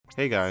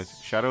Hey guys,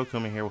 Shadow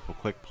coming here with a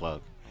quick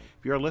plug.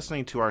 If you are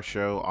listening to our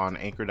show on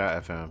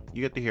Anchor.fm,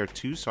 you get to hear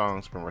 2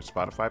 songs from our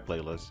Spotify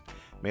playlist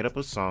made up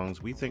of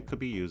songs we think could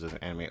be used as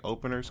anime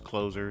openers,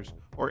 closers,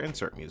 or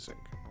insert music.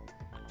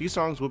 These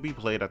songs will be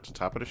played at the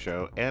top of the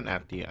show and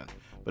at the end,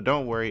 but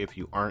don't worry if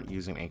you aren't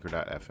using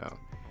Anchor.fm,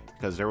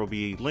 because there will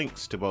be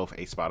links to both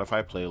a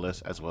Spotify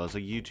playlist as well as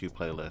a YouTube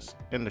playlist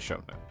in the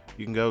show notes.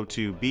 You can go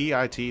to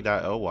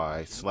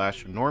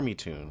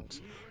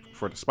bit.ly/normietunes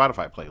for the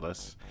Spotify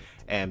playlist,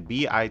 and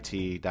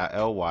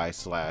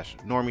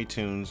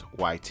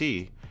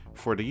bit.ly/normietunesyt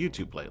for the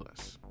YouTube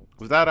playlist.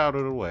 With that out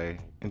of the way,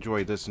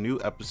 enjoy this new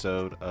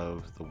episode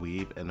of The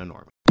Weeb and the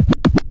Normie.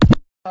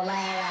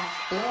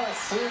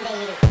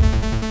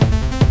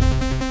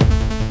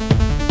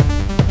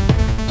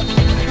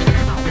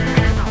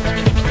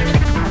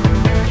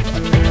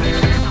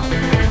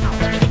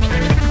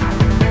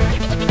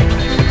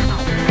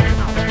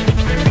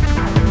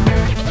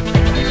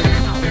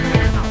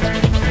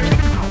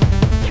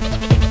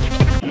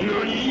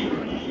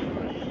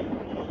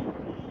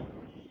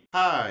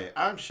 Hi,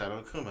 I'm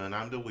Shadow Kuma, and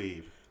I'm the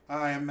Weeb.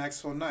 I am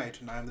Maxwell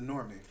Knight, and I am the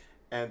Normie.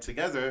 And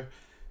together,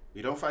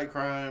 we don't fight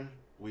crime,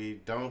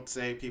 we don't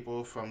save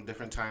people from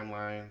different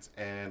timelines,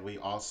 and we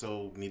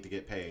also need to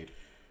get paid.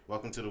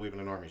 Welcome to the Weeb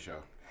and the Normie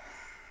show.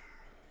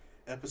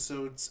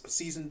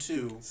 Season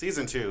 2.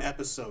 Season 2.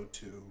 Episode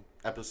 2.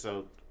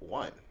 Episode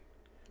 1.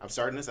 I'm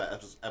starting this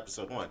at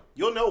episode 1.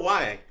 You'll know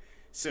why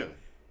soon.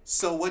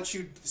 So what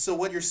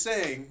you're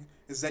saying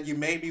is that you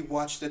made me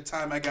watch The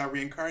Time I Got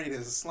Reincarnated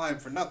as a Slime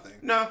for nothing.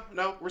 No,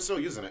 we're still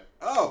using it.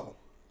 Oh.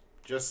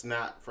 Just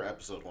not for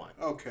episode 1.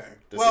 Okay.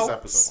 This is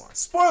episode 1.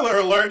 Spoiler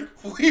alert,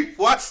 we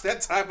watched That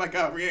Time I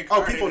Got Reincarnated.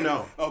 Oh, people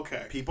know.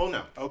 Okay. People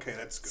know. Okay,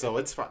 that's good. So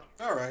it's fine.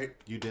 All right.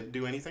 You didn't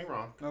do anything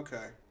wrong.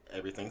 Okay.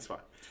 Everything's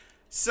fine.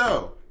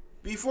 So,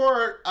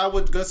 before I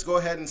would just go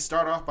ahead and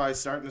start off by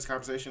starting this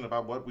conversation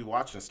about what we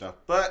watched and stuff,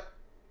 but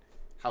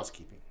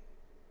housekeeping.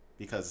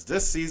 Because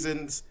this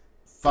season's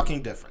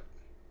fucking different.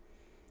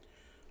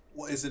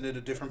 Well, isn't it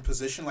a different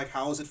position? Like,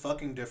 how is it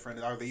fucking different?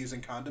 Are they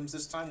using condoms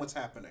this time? What's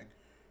happening?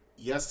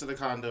 Yes to the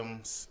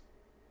condoms.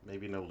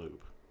 Maybe no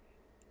lube.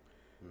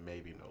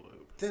 Maybe no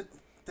lube.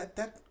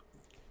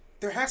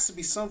 There has to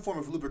be some form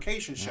of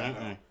lubrication, Shadow.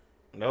 Mm-mm.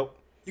 Nope.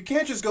 You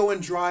can't just go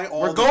and dry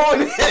all. We're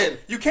going in.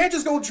 You can't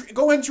just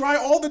go and dry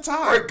all the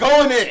time. We're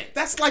going in.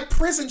 That's like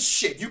prison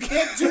shit. You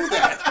can't do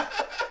that.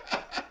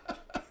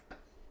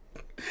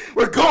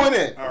 We're going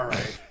in. All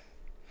right.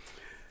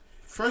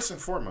 First and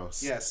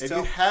foremost, yes, if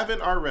you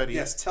haven't already...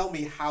 Yes, tell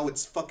me how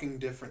it's fucking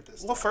different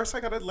this time. Well, first I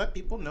gotta let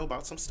people know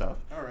about some stuff.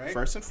 All right.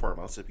 First and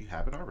foremost, if you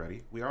haven't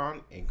already, we are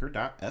on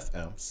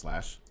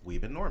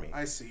Anchor.fm/WeebandNormie.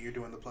 I see. You're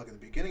doing the plug at the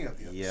beginning of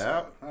the episode.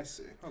 Yep. I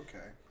see.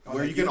 Okay.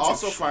 Where you can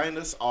also find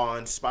us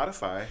on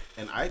Spotify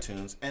and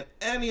iTunes and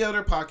any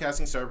other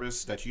podcasting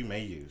service that you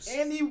may use.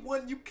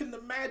 Anyone you can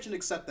imagine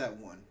except that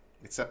one.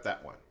 Except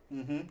that one.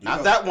 Mm-hmm.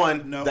 Not that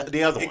one. No.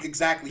 The other one.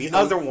 Exactly. The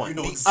other one.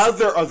 The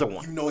other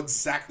one. You know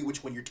exactly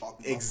which one you're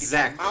talking about.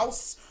 Exactly. Get the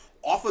mouse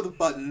off of the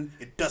button.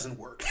 It doesn't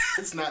work.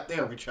 It's not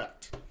there. We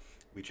checked.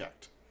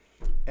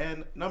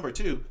 And number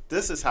 2,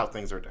 this is how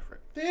things are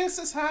different. This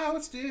is how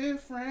it's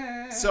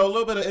different. So a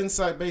little bit of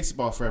inside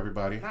baseball for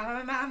everybody.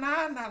 Not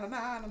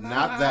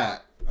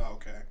that. Oh,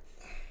 okay.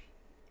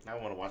 I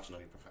want to watch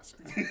Nutty Professor.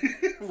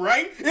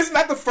 Right? Isn't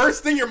that the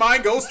first thing your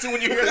mind goes to when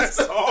you hear that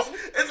song?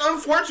 It's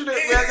unfortunate,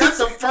 man. That's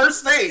the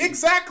first thing.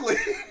 Exactly.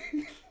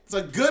 It's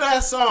a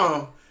good-ass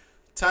song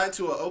tied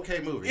to an okay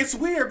movie. It's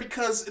weird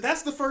because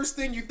that's the first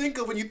thing you think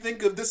of when you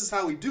think of This Is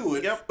How We Do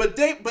It. Yep. But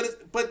Dave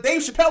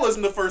Chappelle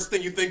isn't the first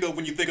thing you think of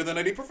when you think of The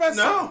Nutty Professor.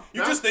 No.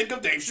 You just think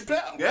of Dave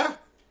Chappelle. Yeah.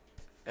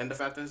 And the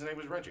fact that his name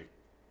was Reggie.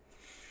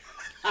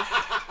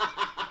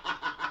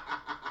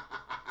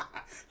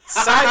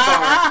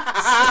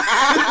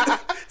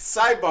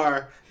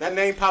 Sidebar. That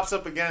name pops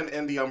up again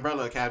in the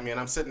Umbrella Academy, and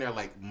I'm sitting there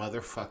like,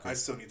 motherfucker. I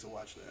still need to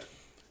watch that.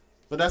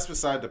 But that's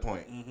beside the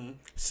point. Mm-hmm.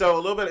 So a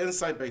little bit of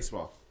inside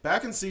baseball.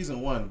 Back in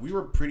season 1, we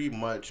were pretty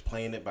much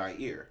playing it by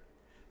ear.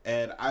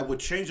 And I would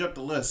change up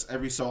the list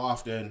every so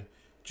often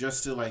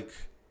just to like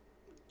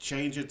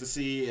change it to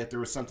see if there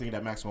was something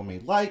that Maxwell may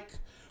like,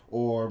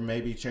 or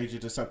maybe change it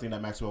to something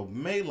that Maxwell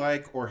may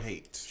like or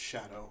hate.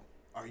 Shadow,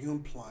 are you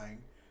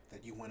implying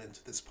that you went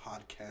into this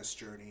podcast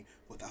journey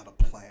without a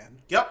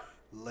plan? Yep.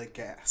 Like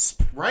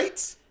gasp.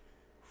 Right?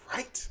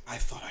 I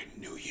thought I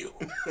knew you.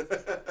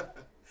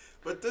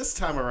 But this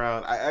time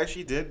around, I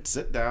actually did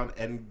sit down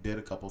and did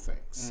a couple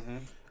things.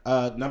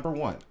 Mm-hmm. Number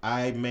 1,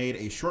 I made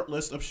a short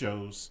list of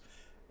shows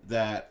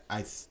that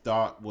I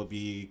thought would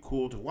be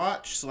cool to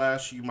watch /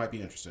 you might be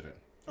interested in.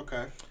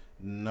 Okay.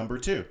 Number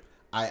 2,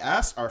 I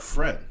asked our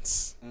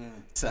friends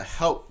to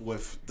help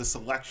with the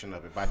selection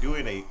of it by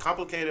doing a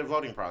complicated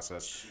voting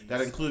process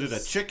that included a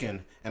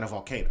chicken and a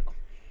volcano.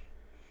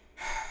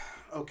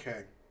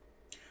 Okay.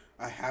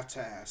 I have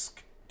to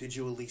ask, did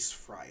you at least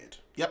fry it?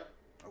 Yep.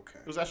 Okay.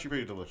 It was actually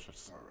pretty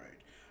delicious. All right.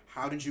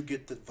 How did you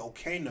get the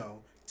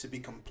volcano to be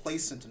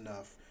complacent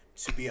enough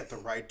to be at the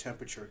right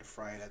temperature to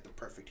fry it at the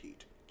perfect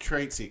heat?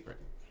 Trade secret.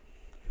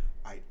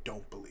 I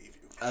don't believe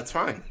you. That's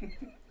fine.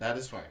 That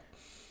is fine.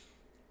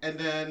 And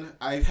then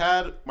I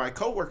had my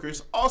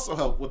coworkers also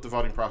help with the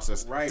voting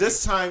process. Right.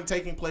 This time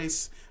taking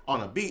place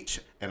on a beach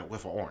and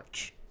with an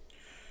orange.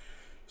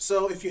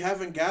 So if you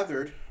haven't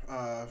gathered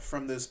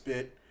from this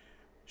bit,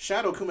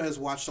 Shadow Kuma has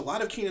watched a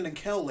lot of Kenan and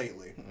Kel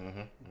lately.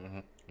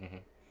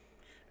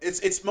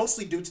 It's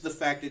mostly due to the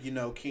fact that, you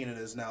know, Kenan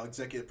is now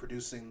executive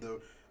producing the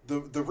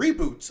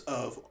reboot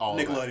of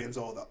Nickelodeon's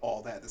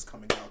All That that's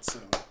coming out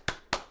soon.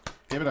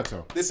 Give it up to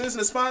him. This isn't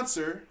a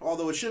sponsor,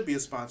 although it should be a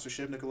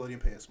sponsorship. Nickelodeon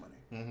pay us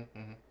money.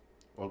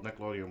 Well,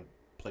 Nickelodeon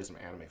play some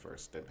anime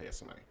first, then pay us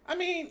some money. I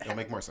mean, it'll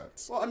make more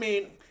sense. Well, I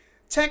mean,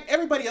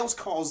 everybody else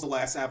calls the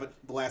last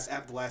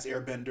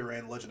Airbender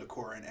and Legend of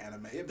Korra an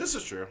anime. This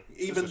is true.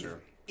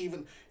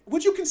 Even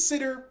would you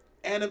consider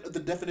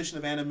the definition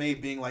of anime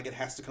being like it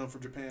has to come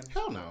from Japan?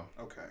 Hell no.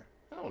 Okay.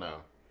 Hell no.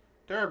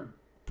 There are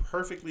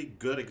perfectly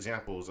good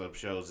examples of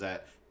shows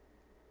that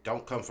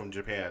don't come from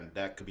Japan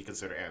that could be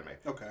considered anime.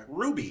 Okay.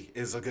 Ruby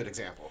is a good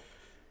example.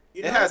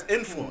 It has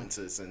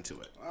influences into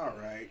it. All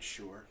right,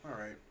 sure. All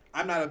right.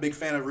 I'm not a big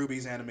fan of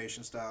Ruby's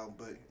animation style,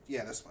 but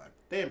yeah, that's fine.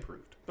 They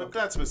improved. But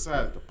that's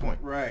beside the point.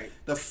 Right.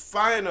 The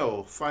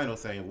final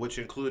thing, which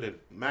included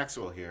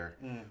Maxwell here,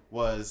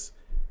 was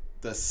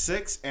the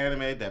 6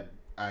 anime that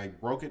I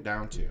broke it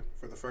down to.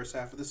 For the first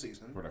half of the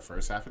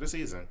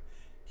season.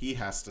 He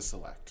has to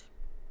select.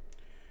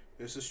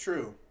 This is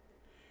true.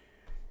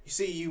 You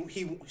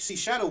see,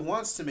 Shadow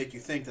wants to make you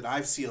think that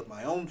I've sealed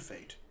my own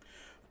fate,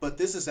 but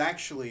this is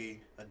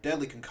actually a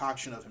deadly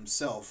concoction of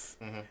himself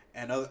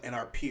and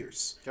our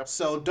peers. Yep.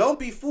 So don't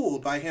be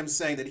fooled by him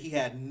saying that he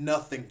had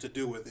nothing to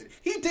do with it.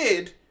 He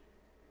did.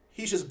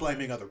 He's just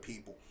blaming other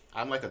people.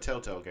 I'm like a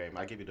Telltale game.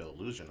 I give you the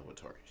illusion of a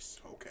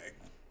choice. Okay.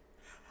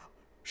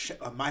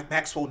 My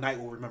Maxwell Knight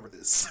will remember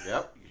this.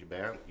 Yep, you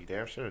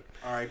damn should.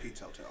 R.I.P.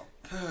 Telltale.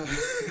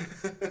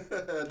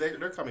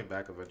 They're coming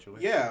back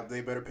eventually. Yeah,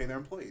 they better pay their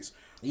employees.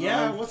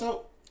 Yeah, what's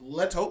up?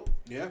 Let's hope.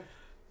 Yeah.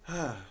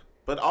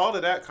 But all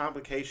of that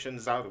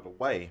complications out of the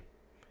way,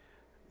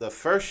 the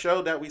first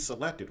show that we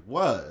selected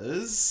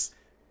was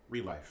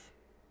RELife.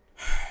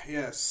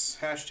 Yes.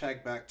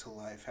 Hashtag back to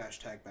life.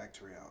 Hashtag back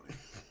to reality.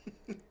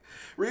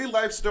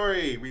 RELife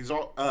story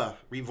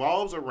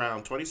revolves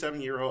around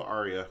 27-year-old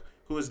Arya,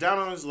 who is down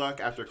on his luck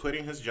after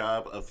quitting his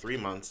job of 3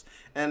 months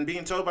and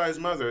being told by his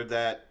mother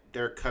that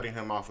they're cutting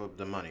him off of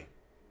the money.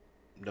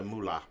 The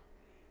moolah.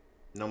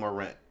 No more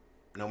rent.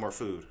 No more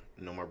food.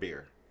 No more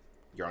beer.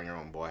 You're on your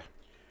own, boy.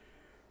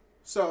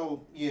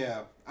 So,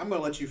 yeah, I'm going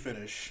to let you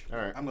finish. All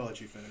right. I'm going to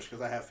let you finish because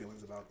I have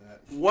feelings about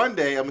that. One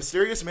day, a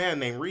mysterious man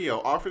named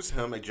Rio offers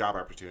him a job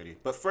opportunity.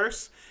 But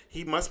first,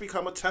 he must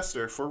become a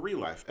tester for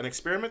RELife, an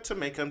experiment to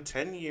make him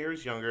 10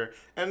 years younger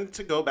and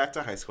to go back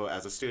to high school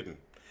as a student.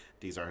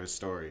 These are his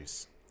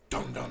stories.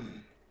 Dum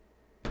dum.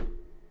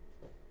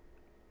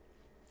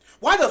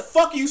 Why the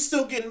fuck are you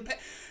still getting paid?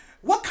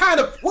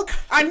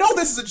 I know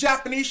this is a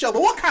Japanese show,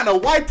 but what kind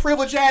of white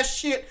privilege ass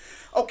shit?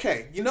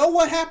 Okay, you know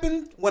what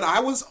happened when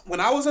I was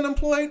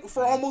unemployed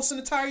for almost an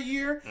entire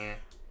year?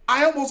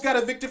 I almost got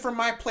evicted from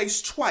my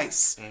place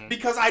twice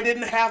because I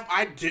didn't have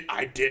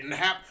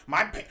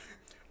my pay.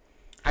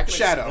 I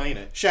can explain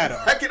it.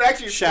 Shadow. I can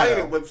actually explain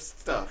it with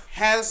stuff.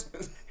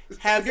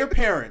 Have your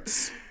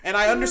parents, and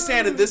I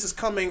understand that this is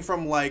coming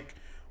from like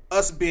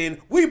us being,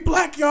 we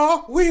black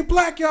y'all, we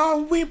black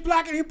y'all, we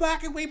black and we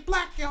black and we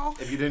black y'all.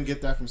 If you didn't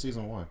get that from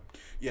season 1.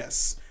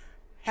 Yes.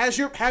 Have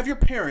your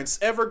parents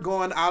ever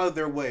gone out of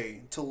their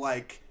way to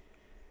like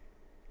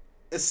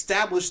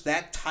establish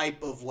that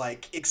type of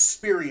like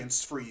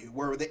experience for you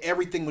where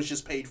everything was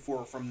just paid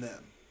for from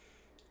them?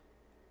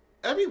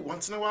 Every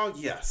once in a while,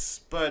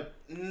 yes, but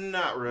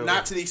not really.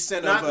 Not to the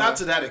extent not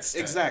to that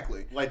extent.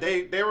 Exactly. Like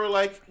they were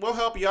like, we'll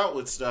help you out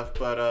with stuff,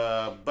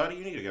 but buddy,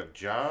 you need to get a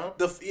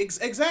job.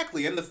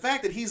 Exactly, and the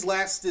fact that he's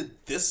lasted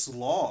this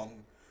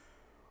long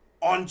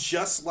on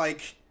just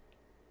like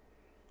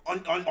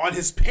on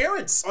his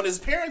parents'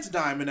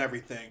 dime and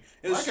everything.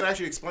 Well, I can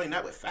actually explain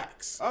that with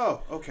facts.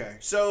 Oh, okay.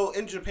 So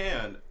in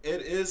Japan,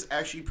 it is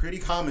actually pretty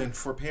common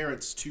for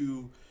parents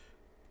to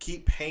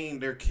keep paying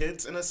their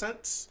kids in a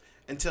sense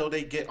until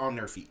they get on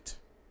their feet.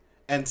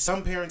 And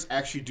some parents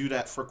actually do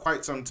that for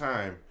quite some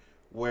time,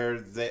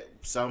 where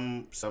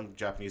some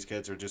Japanese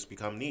kids are just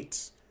become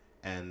neats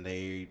and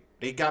they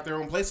got their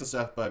own place and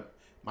stuff, but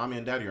mommy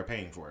and daddy are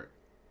paying for it.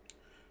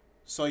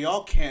 So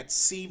y'all can't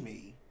see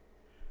me,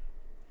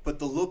 but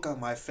the look on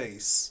my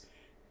face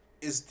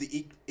is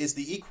the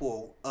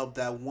equal of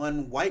that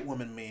one white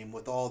woman meme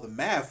with all the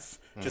math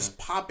just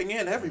popping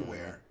in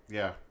everywhere.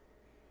 Yeah.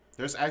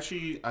 There's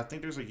actually, I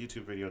think there's a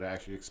YouTube video that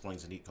actually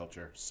explains the neat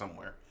culture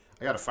somewhere.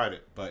 I gotta find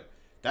it, but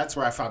that's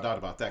where I found out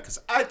about that, because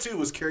I too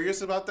was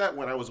curious about that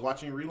when I was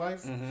watching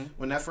RELife,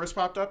 when that first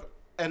popped up.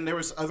 And there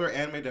was other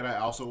anime that I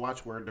also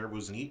watched where there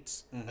was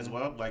neats as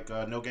well, like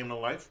No Game No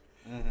Life.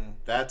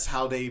 That's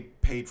how they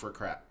paid for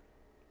crap.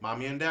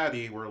 Mommy and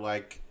daddy were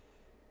like,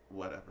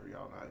 whatever,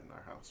 y'all not in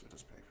our house, we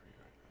just pay for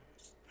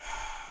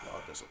you.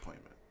 Y'all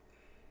disappointment.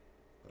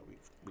 But we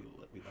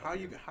how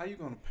you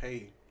gonna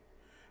pay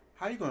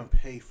How are you going to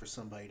pay for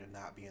somebody to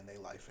not be in their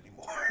life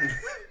anymore?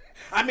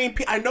 I mean,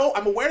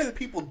 I'm aware that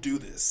people do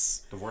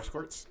this. Divorce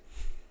courts?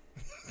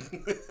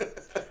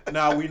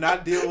 No, we're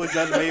not dealing with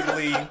Judge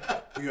Maybelline.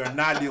 We are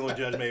not dealing with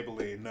Judge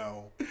Maybelline.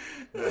 No.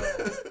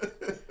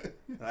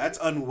 That's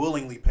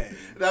unwillingly paid.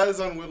 That is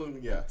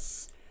unwillingly,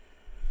 yes.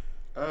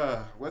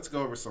 Let's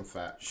go over some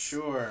facts.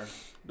 Sure.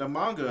 The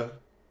manga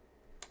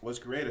was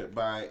created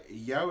by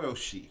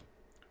Yaoshi,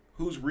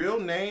 whose real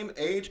name,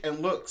 age, and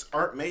looks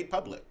aren't made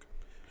public.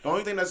 The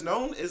only thing that's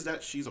known is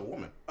that she's a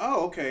woman.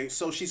 Oh, okay.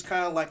 So she's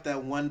kind of like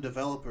that one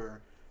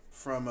developer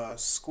from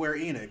Square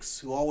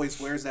Enix who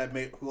always wears that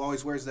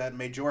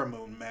Majora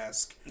Moon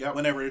mask. Yep.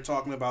 Whenever they're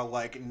talking about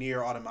like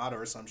Nier Automata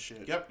or some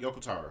shit. Yep,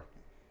 Yoko Taro.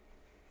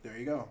 There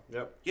you go.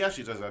 Yep. Yeah,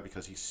 she does that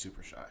because he's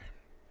super shy.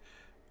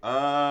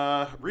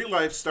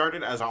 RELife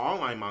started as an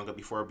online manga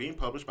before being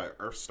published by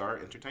Earthstar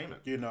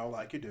Entertainment. You know,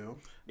 like you do.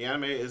 The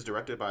anime is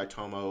directed by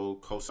Tomo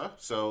Kosa,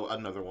 so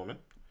another woman.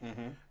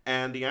 Mm-hmm.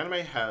 And the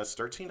anime has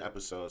 13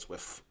 episodes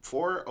with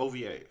 4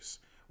 OVAs,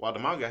 while the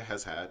manga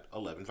has had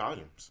 11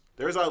 volumes.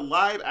 There's a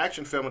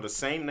live-action film of the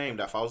same name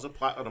that follows the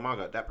plot of the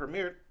manga that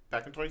premiered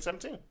back in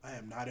 2017. I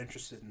am not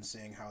interested in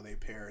seeing how they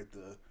paired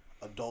the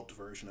adult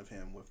version of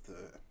him with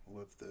the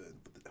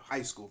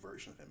high school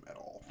version of him at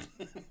all.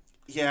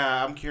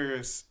 Yeah, I'm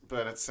curious,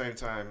 but at the same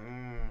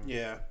time,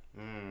 Yeah.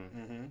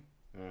 Mm-hmm.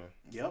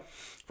 Yep.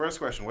 First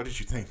question, what did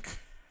you think?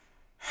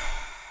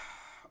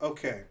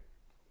 Okay.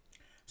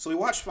 So we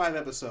watched 5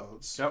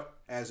 episodes. Yep.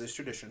 As is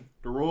tradition.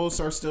 The rules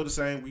are still the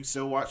same. We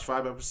still watch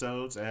 5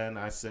 episodes, and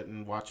I sit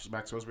and watch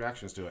Maxwell's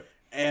reactions to it.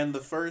 And the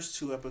first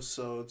 2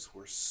 episodes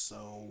were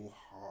so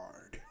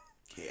hard.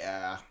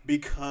 Yeah.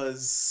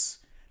 Because,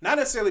 not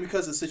necessarily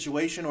because of the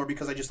situation or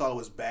because I just thought it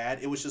was bad.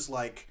 It was just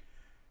like,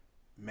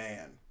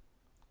 man,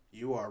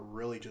 you are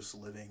really just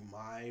living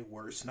my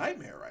worst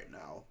nightmare right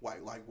now.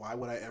 Why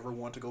would I ever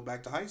want to go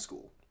back to high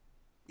school?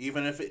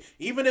 Even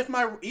if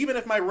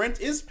my rent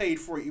is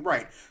paid for,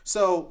 right?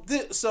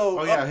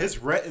 His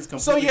rent is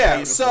completely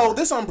paid so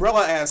this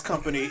umbrella ass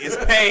company is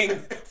paying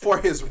for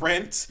his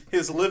rent,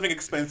 his living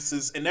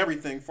expenses, and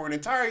everything for an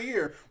entire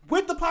year,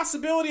 with the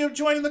possibility of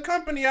joining the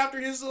company after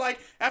his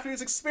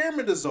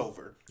experiment is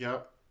over.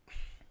 Yep.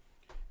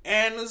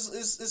 And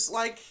it's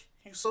like,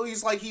 so he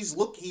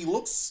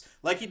looks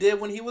like he did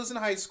when he was in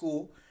high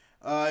school.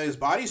 His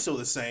body's still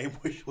the same,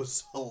 which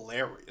was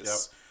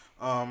hilarious.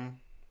 Yep.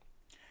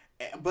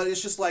 But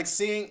it's just like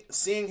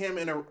seeing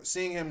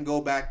him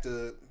go back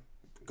to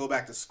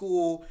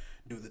school,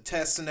 do the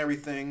tests and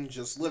everything,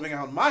 just living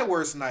out my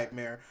worst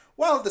nightmare,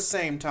 while at the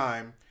same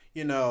time,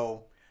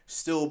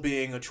 still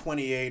being a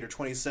 28 or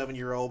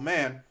 27-year-old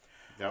man.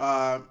 Yep.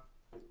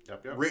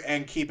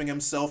 And keeping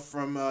himself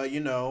from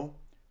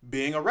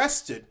being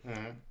arrested.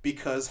 Mm-hmm.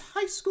 Because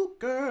high school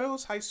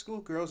girls,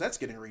 that's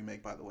getting a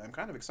remake, by the way. I'm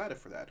kind of excited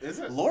for that. Is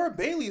it? Laura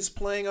Bailey's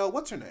playing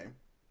what's her name?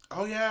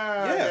 Oh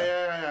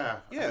yeah.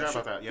 I forgot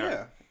about that.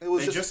 Yeah.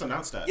 They just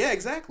announced that. Yeah,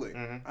 exactly.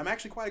 Mm-hmm. I'm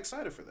actually quite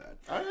excited for that.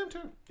 I am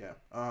too. Yeah.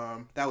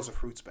 That was a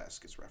Fruits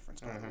Baskets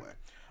reference, by the way.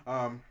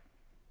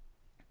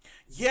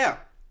 Yeah.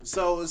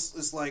 So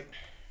it's like,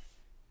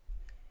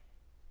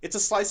 it's a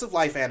slice of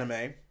life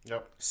anime.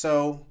 Yep.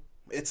 So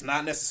it's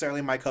not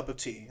necessarily my cup of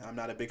tea. I'm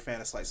not a big fan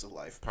of slice of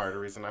life. Part of the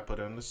reason I put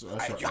it in this. I'm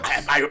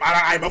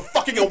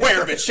fucking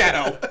aware of it,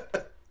 Shadow.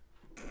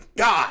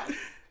 God.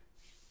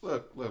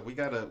 Look, we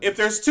gotta... If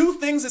there's 2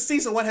 things that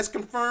season 1 has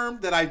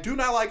confirmed that I do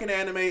not like in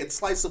anime, it's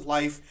slice of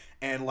life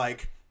and,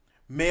 like,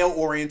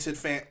 male-oriented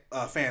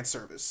fan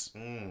service.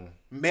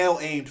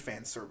 Male-aimed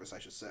fan service, I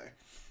should say.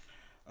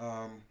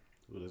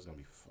 This is gonna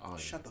be fun.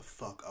 Shut the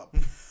fuck up.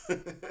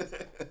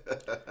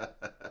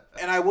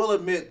 And I will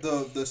admit,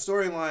 the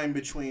storyline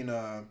between,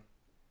 I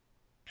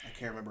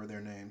can't remember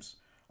their names.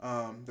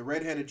 The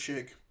redheaded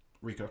chick...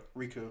 Rika.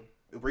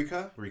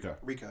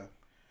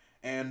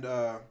 And,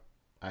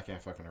 I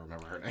can't fucking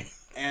remember her name.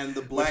 And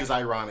the black, which is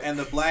ironic. And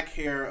the black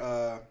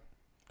hair,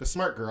 the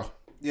smart girl.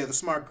 Yeah, the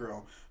smart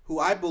girl, who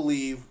I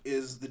believe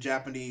is the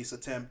Japanese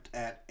attempt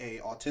at a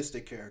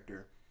autistic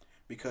character,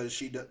 because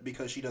she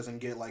doesn't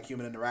get like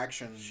human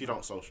interaction. She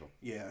don't social.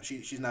 Yeah,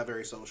 she's not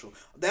very social.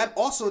 That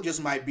also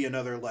just might be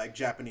another like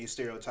Japanese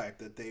stereotype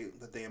that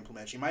they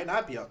implement. She might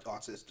not be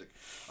autistic,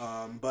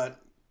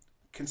 but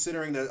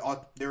considering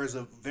that there is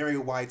a very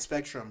wide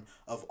spectrum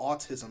of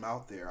autism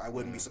out there, I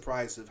wouldn't be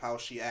surprised if how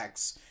she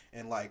acts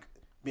and like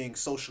being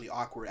socially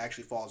awkward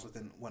actually falls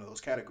within one of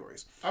those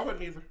categories. I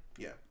wouldn't either.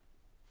 Yeah.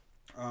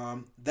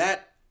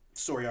 That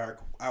story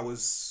arc, I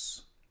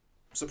was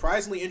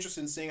surprisingly interested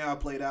in seeing how it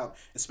played out,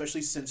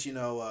 especially since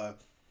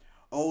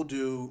old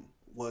dude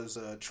was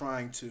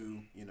trying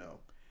to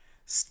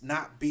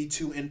not be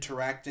too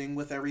interacting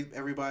with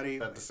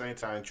everybody. At the same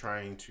time,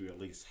 trying to at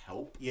least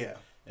help. Yeah.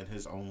 In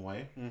his own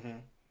way. Mm-hmm.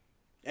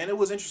 And it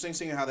was interesting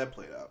seeing how that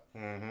played out.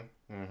 Mm-hmm.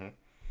 Mm-hmm.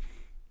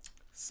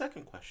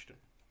 Second question.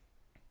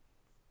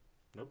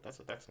 Nope, that's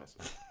a text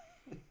message.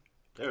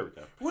 There we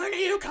go. When are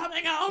you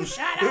coming home,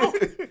 Shadow?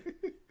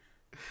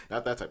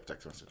 Not that type of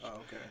text message. Oh,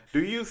 okay.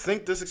 Do you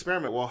think this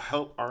experiment will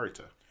help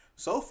Arita?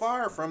 So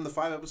far, from the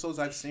 5 episodes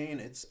I've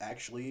seen, it's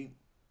actually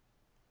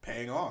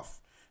paying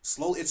off.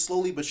 It's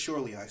slowly but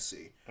surely, I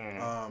see.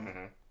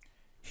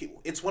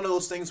 It's one of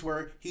those things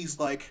where he's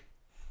like,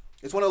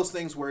 it's one of those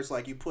things where it's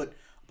like you put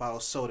a bottle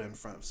of soda in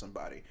front of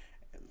somebody,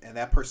 and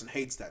that person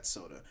hates that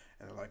soda,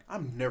 and they're like,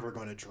 I'm never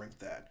going to drink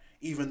that,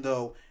 even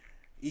though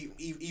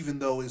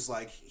it's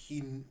like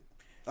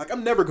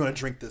I'm never going to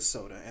drink this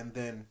soda, and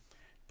then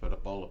put a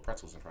bowl of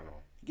pretzels in front of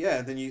him. Yeah,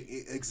 and then he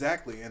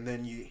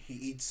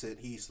eats it.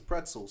 He eats the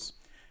pretzels,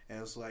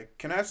 and it's like,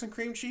 can I have some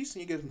cream cheese?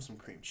 And you give him some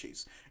cream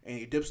cheese, and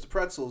he dips the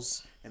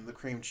pretzels in the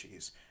cream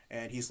cheese,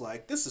 and he's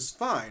like, this is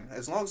fine.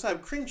 As long as I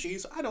have cream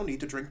cheese, I don't need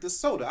to drink this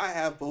soda. I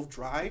have both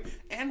dry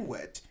and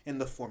wet in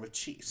the form of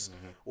cheese,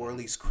 or at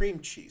least cream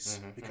cheese,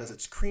 because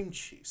it's cream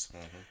cheese.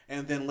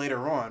 And then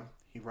later on,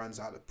 he runs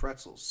out of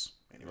pretzels,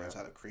 and he runs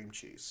out of cream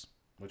cheese.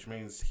 Which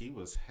means he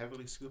was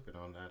heavily scooping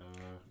on that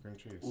cream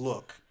cheese.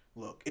 Look,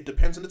 it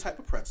depends on the type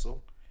of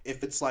pretzel.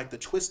 If it's like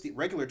the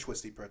regular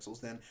twisty pretzels,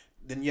 then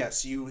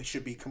yes, you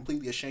should be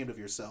completely ashamed of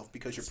yourself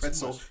because your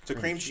pretzel to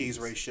cream cheese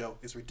ratio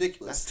is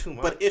ridiculous. That's too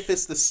much. But if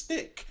it's the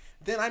stick,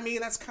 then I mean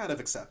that's kind of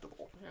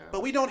acceptable. Yeah.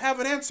 But we don't have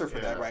an answer for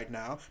that right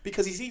now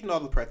because he's eaten all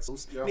the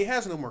pretzels and he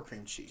has no more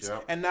cream cheese.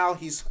 And now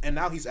he's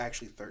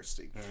actually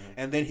thirsty.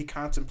 And then he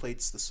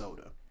contemplates the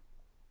soda.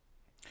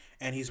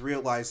 And he's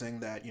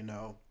realizing that,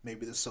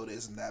 maybe the soda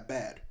isn't that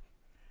bad.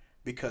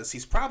 Because he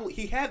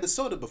had the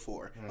soda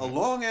before a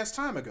long ass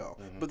time ago,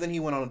 but then he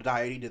went on a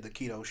diet. He did the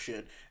keto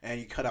shit, and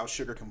he cut out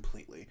sugar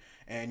completely.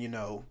 And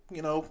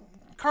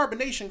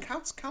carbonation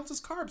counts as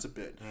carbs a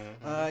bit.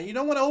 You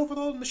don't want to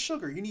overload in the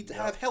sugar. You need to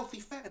have healthy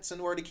fats in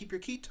order to keep your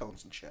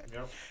ketones in check.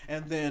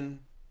 And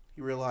then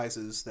he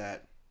realizes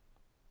that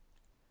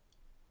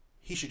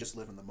he should just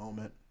live in the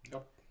moment.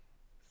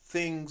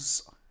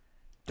 Things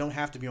don't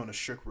have to be on a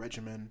strict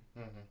regimen,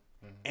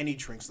 and he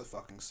drinks the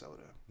fucking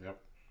soda.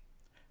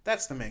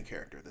 That's the main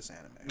character of this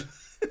anime.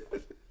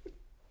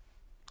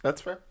 That's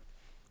fair.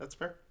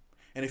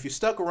 And if you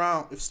stuck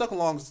along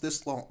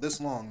this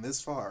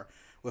far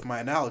with my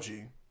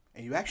analogy,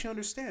 and you actually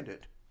understand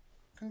it,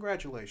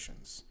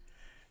 congratulations.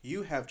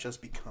 You have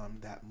just become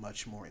that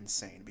much more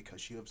insane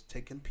because you have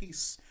taken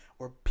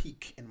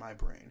peak in my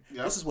brain.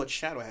 This is what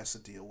Shadow had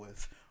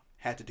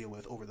to deal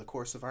with over the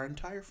course of our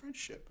entire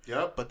friendship.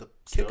 But the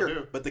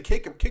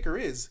kicker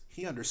is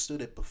he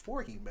understood it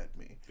before he met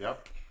me.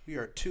 We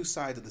are two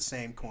sides of the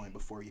same coin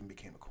before it even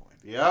became a coin.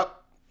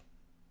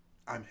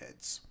 I'm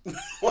heads.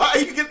 Why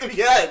you get the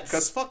heads?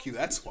 Because fuck you,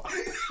 that's why.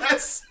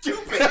 That's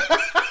stupid.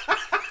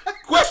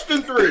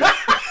 Question 3.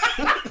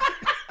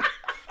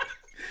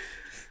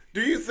 Do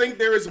you think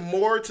there is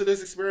more to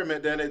this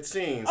experiment than it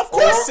seems? Of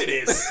course it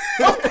is.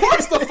 Of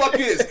course the fuck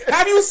it is.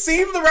 Have you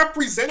seen the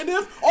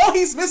representative? All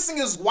he's missing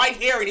is white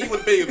hair and he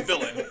would be a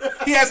villain.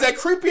 He has that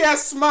creepy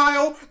ass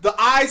smile, the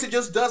eyes, it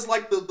just does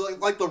like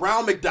the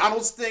round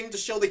McDonald's thing to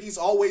show that he's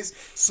always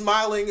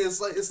smiling.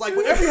 It's like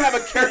whenever you have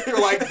a character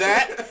like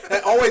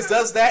that always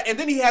does that, and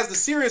then he has the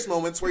serious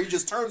moments where he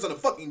just turns on a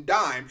fucking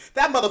dime,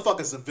 that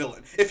motherfucker's a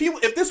villain.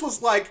 If this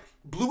was like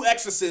Blue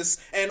Exorcist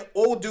and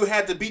old dude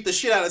had to beat the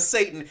shit out of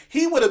Satan,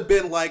 he would have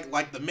been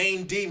like the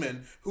main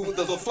demon,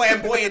 the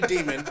flamboyant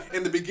demon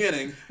in the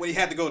beginning when he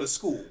had to go to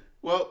school.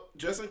 Well,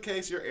 just in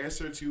case your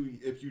answer to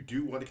if you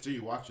do want to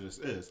continue watching this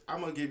is,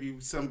 I'm gonna give you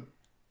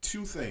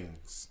two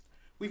things.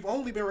 We've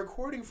only been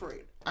recording for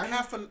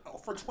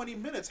 20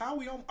 minutes. Are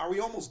we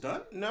almost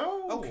done?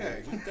 No.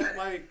 Okay. We've got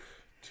like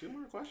 2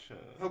 more questions.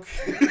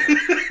 Okay.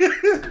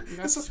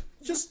 That's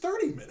just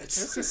 30 minutes.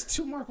 That's just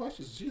 2 more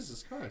questions.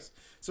 Jesus Christ.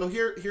 So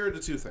here are the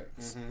 2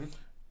 things.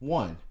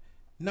 1,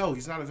 no,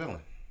 he's not a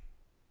villain.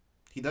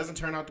 He doesn't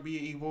turn out to be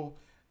evil.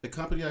 The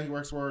company that he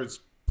works for is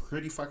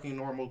pretty fucking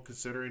normal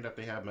considering that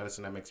they have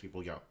medicine that makes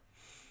people young.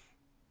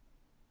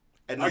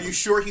 And are you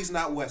sure he's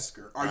not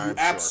Wesker? Are you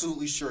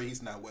absolutely sure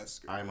he's not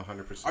Wesker? I'm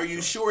 100%. Are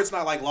you sure it's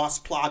not like Las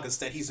Plagas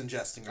that he's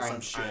ingesting or some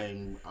shit?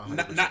 I'm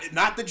 100%.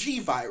 Not the G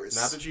virus.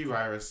 Not the G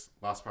virus.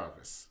 Las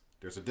Plagas.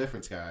 There's a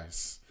difference,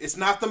 guys. It's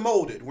not the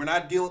molded. We're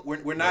not dealing.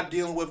 We're not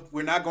dealing with.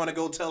 We're not going to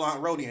go tell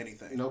Aunt Rhodey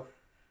anything. Nope.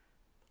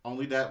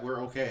 Only that we're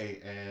okay,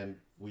 and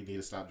we need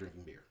to stop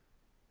drinking beer.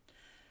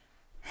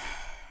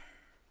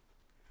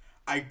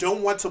 I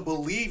don't want to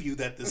believe you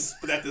that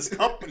this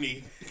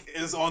company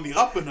is on the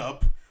up and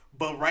up.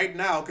 But right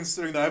now,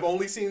 considering that I've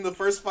only seen the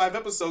first 5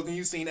 episodes and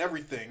you've seen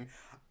everything,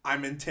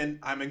 I'm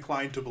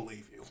inclined to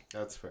believe you.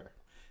 That's fair.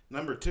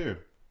 Number 2,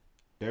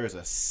 there is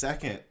a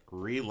second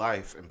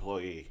RELife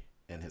employee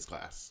in his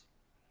class.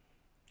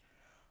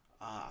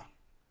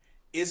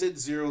 Is it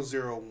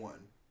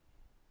 001?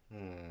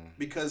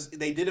 Because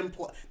they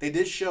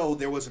did show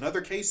there was another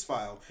case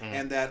file,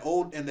 and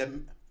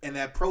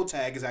that pro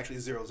tag is actually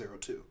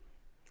 002.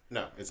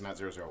 No, it's not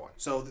 001.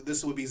 So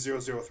this would be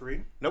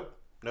 003? Nope.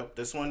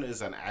 This one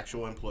is an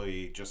actual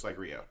employee, just like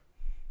Rio.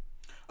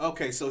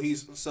 Okay, so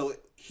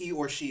he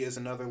or she is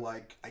another,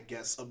 like, I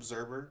guess,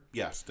 observer.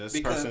 Yes, this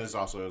person is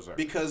also an observer.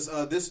 Because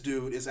this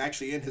dude is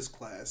actually in his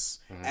class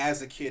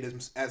as a kid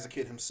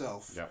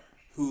himself. Yep.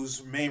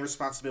 Whose main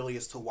responsibility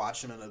is to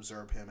watch him and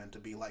observe him and to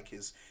be like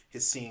his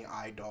seeing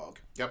eye dog.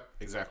 Yep,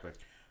 exactly.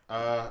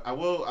 I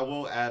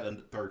will add a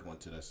third one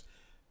to this.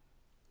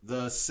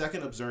 the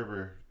second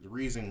observer, the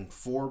reason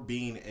for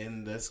being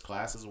in this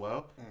class as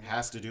well,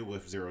 has to do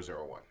with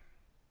 001.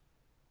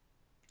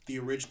 The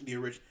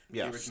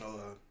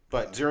original.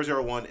 But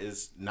 001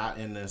 is not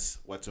in this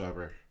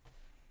whatsoever.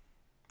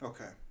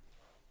 Okay.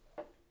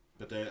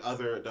 But the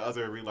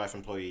other real life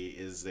employee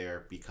is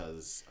there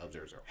because of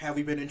 00. Have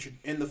we been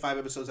in the 5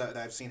 episodes that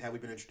I've seen? Have we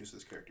been introduced to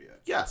this character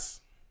yet?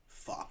 Yes.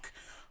 Fuck.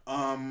 You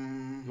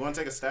want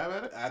to take a stab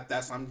at it?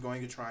 That's what I'm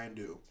going to try and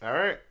do. All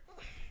right.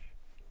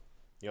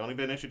 You only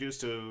been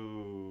introduced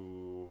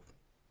to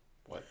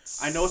what?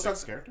 I know it's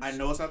not. Characters? I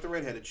know it's not the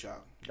redheaded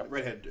child. Yep.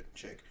 Redheaded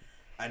chick.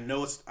 I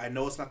know it's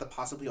not the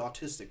possibly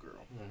autistic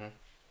girl. Mm-hmm.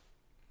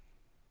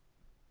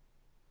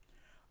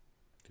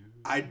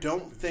 I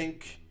don't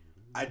think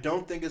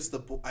it's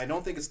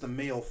the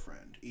male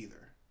friend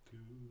either.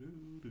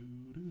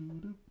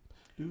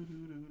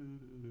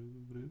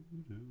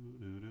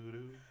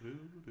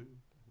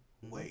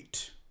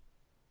 Wait.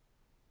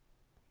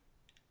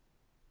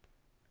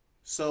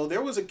 So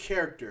there was a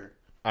character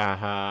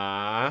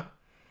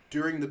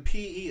during the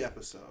PE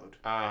episode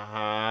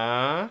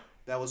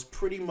that was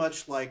pretty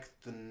much like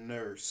the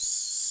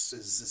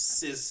nurse's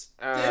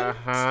assistant.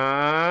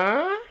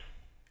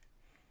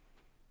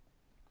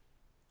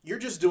 You're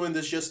just doing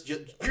this just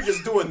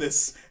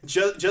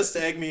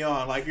to egg me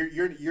on. Like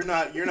you're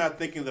not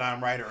thinking that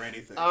I'm right or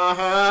anything.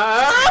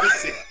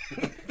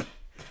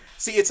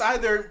 See, it's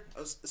either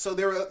so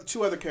there were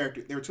two other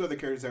characters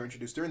that were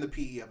introduced during the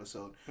PE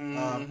episode.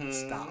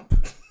 Stop.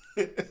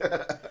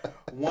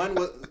 One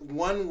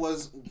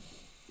was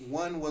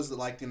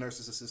like the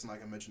nurse's assistant,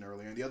 like I mentioned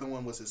earlier, and the other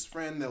one was his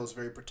friend that was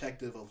very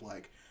protective of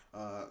like.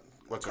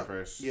 What's her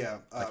first? Yeah,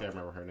 I can't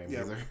remember her name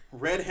either.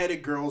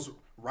 Redheaded girl's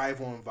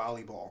rival in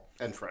volleyball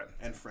and friend,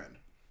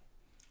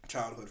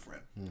 childhood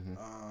friend.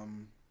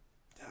 Mm-hmm.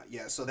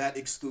 Yeah, so that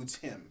excludes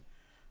him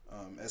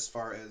as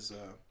far as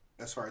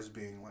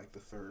being like the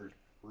third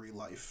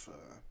RELife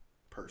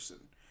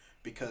person,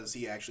 because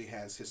he actually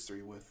has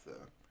history with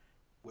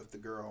the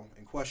girl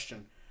in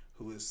question,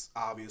 who is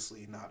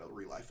obviously not a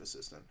RELife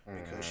assistant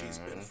because she's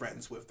been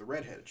friends with the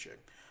redheaded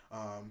chick.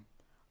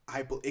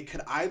 It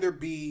could either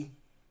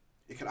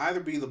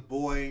be the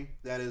boy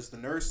that is the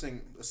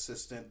nursing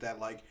assistant that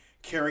like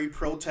carried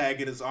Protag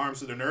in his arms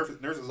to the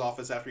nurse's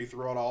office after he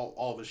threw out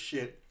all the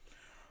shit.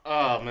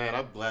 Oh man,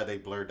 I'm glad they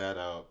blurred that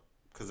out,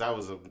 because that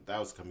was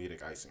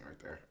comedic icing right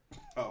there.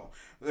 Oh,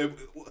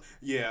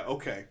 yeah,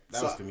 okay.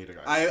 That was comedic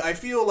icing. I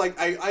feel like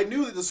I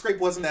knew that the script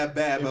wasn't that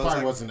bad. It but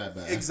probably wasn't that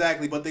bad.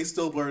 Exactly, but they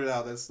still blurred it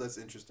out. That's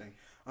interesting.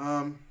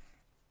 Hell,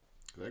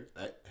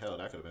 that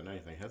could have been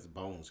anything. His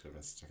bones could have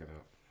been sticking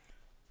out.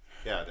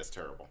 Yeah, that's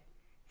terrible.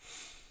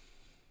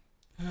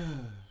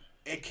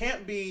 It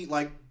can't be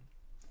like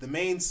the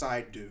main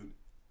side dude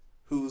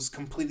who's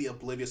completely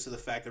oblivious to the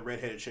fact that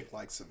redheaded chick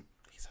likes him.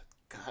 He's a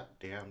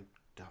goddamn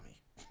dummy.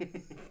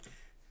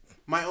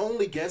 My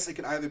only guess, it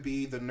could either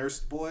be the nurse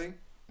boy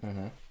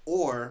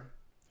or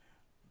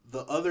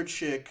the other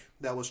chick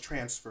that was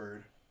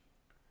transferred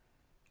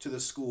to the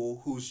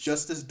school who's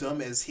just as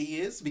dumb as he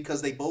is,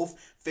 because they both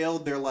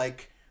failed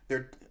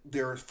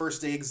their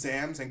first day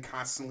exams and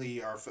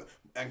constantly are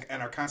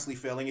constantly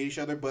failing at each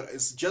other, but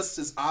it's just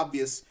as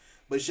obvious,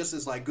 but it's just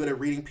as like good at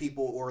reading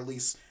people, or at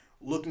least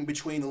looking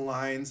between the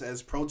lines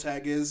as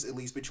Protag is, at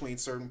least between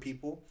certain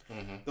people.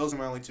 Those are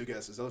my only two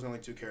guesses. Those are the only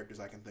two characters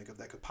I can think of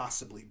that could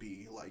possibly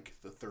be like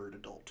the third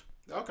adult.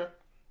 Okay,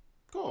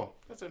 cool.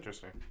 That's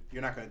interesting.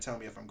 You're not going to tell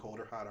me if I'm cold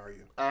or hot, are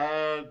you?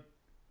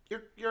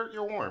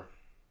 You're warm.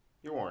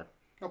 You're warm.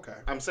 Okay.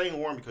 I'm saying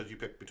warm because you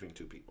picked between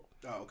two people.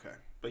 Oh, okay.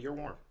 But you're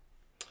warm.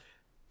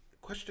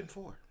 Question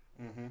 4.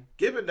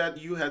 Given that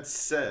you had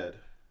said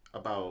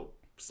about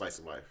Slice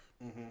of Life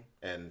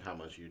and how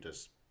much you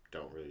just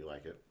don't really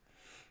like it,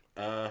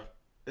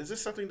 is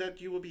this something that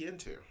you will be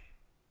into,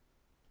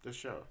 this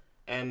show?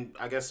 And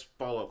I guess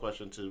follow-up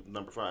question to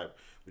number 5,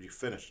 would you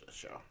finish this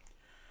show,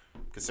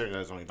 considering that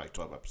it's only like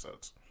 12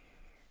 episodes?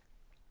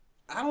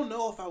 I don't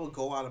know if I would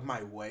go out of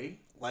my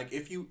way. Like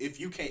if you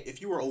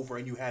were over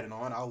and you had it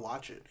on, I'll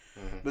watch it.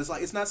 But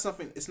it's not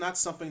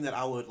something that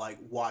I would like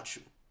watch.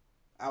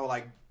 I would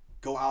like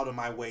go out of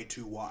my way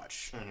to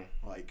watch.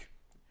 Like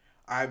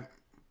I'm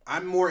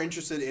more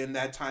interested in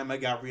that time I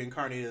got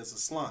reincarnated as a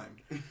slime.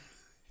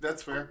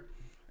 That's fair.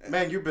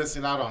 Man, you're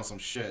missing out on some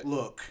shit.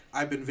 Look,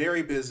 I've been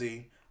very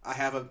busy. I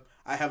have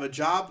a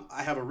job.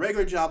 I have a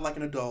regular job like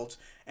an adult,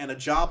 and a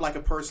job like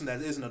a person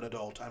that isn't an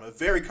adult. I'm a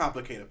very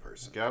complicated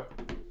person.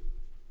 Yep.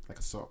 Like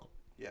a circle.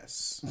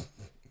 Yes.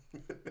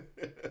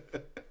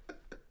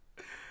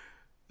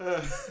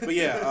 But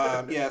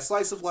yeah,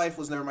 Slice of Life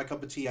was never my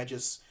cup of tea.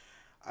 It's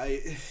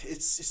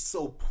just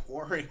so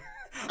boring.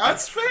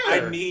 That's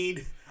fair.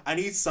 I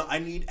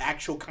need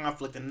actual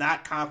conflict and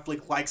not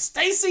conflict like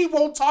Stacy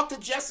won't talk to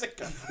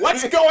Jessica.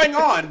 What's going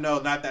on? No,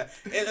 not that.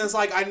 And it's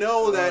like I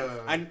know that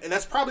and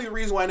that's probably the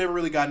reason why I never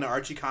really got into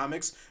Archie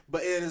comics.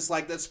 But it's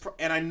like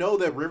and I know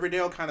that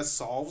Riverdale kind of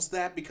solves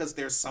that because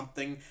there's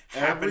something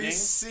happening. Every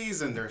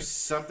season there's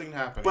something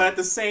happening. But at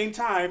the same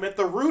time, at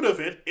the root of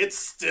it, it's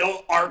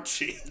still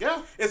Archie.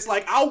 Yeah. It's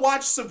like I'll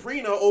watch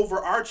Sabrina over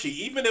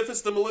Archie, even if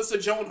it's the Melissa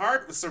Joan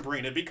Hart with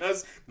Sabrina,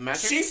 because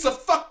she's a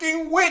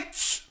fucking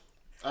witch.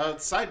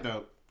 Side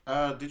note,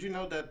 did you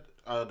know that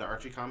the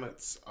Archie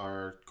comics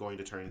are going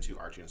to turn into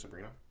Archie and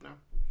Sabrina now?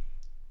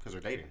 Because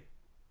they're dating.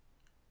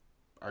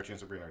 Archie and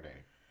Sabrina are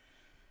dating.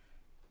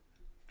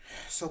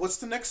 So what's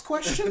the next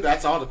question?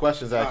 That's all the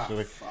questions,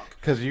 actually. Fuck.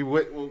 Because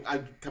I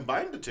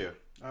combined the two.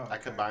 Oh, okay. I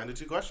combined the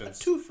two questions.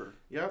 A twofer.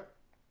 Yep.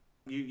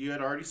 You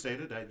had already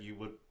stated that you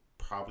would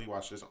probably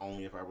watch this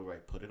only if I would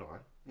like put it on,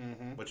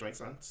 which makes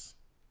sense.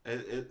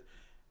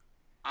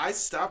 I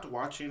stopped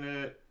watching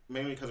it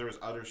mainly because there was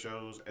other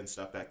shows and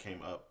stuff that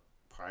came up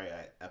probably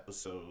at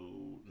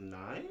episode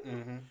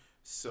 9.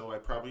 So I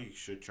probably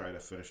should try to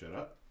finish it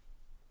up.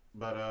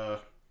 But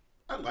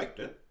I liked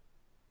it.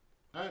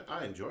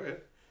 I enjoy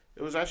it.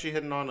 It was actually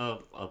hitting on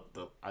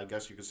the I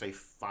guess you could say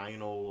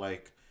final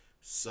like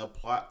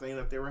subplot thing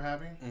that they were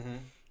having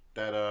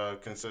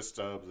that consists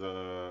of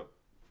the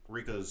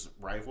Rika's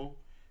rival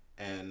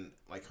and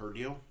like her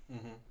deal.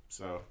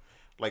 So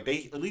like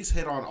they at least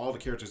hit on all the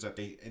characters that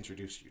they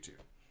introduced you to.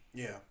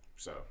 Yeah.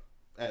 So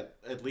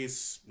at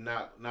least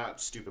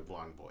not stupid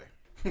blonde boy.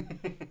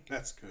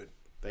 That's good.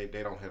 They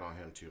don't hit on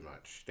him too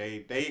much.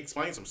 They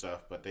explain some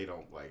stuff, but they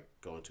don't like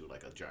go into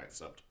like a giant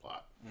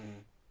subplot.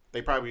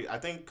 They probably, I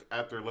think,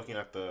 after looking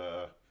at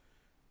the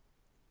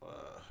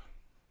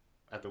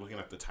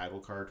title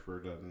card for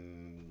the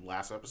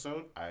last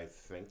episode, I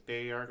think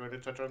they are going to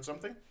touch on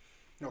something.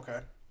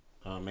 Okay.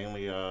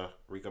 Mainly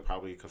Rika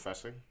probably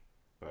confessing,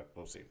 but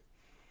we'll see.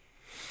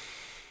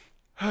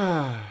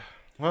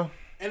 Well,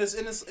 and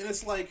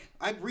it's like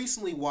I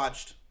recently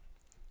watched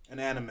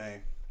an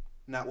anime.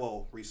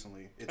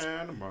 Recently. It's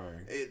anime.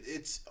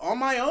 It's on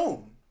my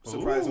own.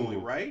 Surprisingly,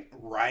 Ooh. right?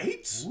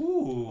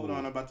 Ooh. Hold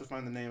on, I'm about to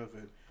find the name of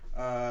it.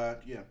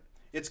 Yeah,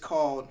 it's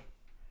called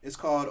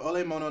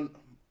Ole Mono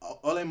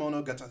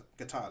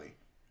Gatari.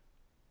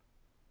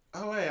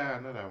 Oh yeah,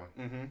 I know that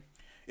one.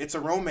 It's a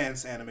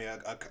romance anime,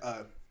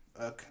 a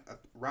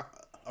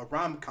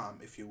rom-com,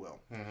 if you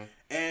will,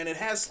 and it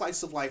has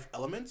slice of life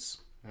elements.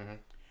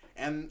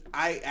 And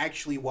I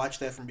actually watched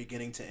that from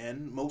beginning to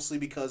end, mostly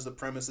because the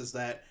premise is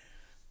that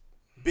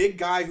big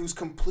guy who's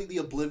completely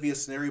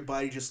oblivious and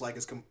everybody just like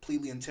is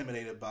completely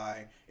intimidated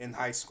by in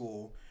high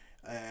school,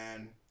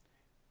 and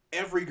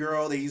every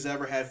girl that he's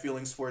ever had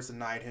feelings for is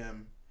denied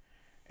him,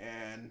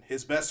 and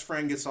his best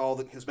friend gets all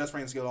the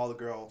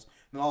girls.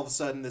 And all of a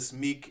sudden, this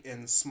meek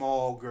and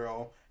small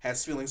girl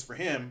has feelings for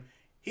him.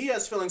 He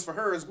has feelings for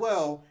her as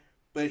well,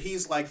 but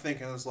he's like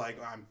thinking, it's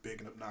like, I'm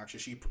big and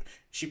obnoxious.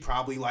 She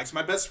probably likes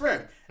my best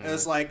friend, and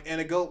it's like, and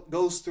it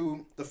goes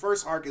through. The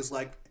first arc is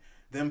like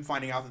them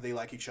finding out that they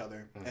like each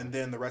other, and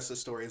then the rest of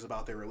the story is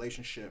about their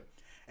relationship,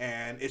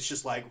 and it's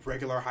just like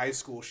regular high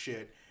school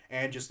shit,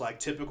 and just like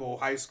typical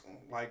high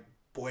school like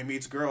boy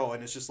meets girl,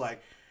 and it's just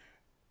like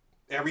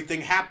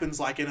everything happens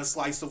like in a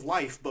slice of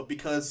life, but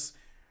because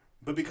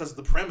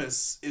the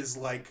premise is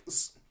like,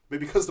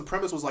 because the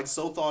premise was like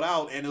so thought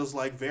out, and it was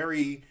like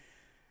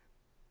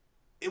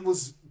it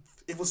was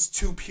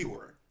too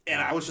pure,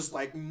 and I was just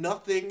like,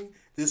 nothing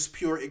this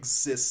pure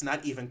exists,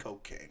 not even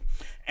cocaine.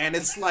 And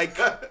it's like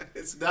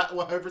it's not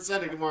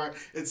 100% anymore.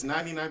 It's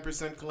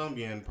 99%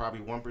 Colombian,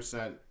 probably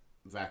 1%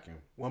 vacuum,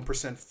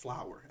 1%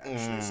 flour.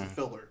 Actually, it's a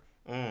filler.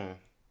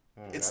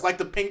 It's like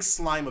the pink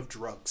slime of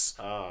drugs.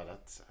 Oh,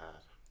 that's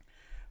sad.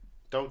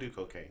 Don't do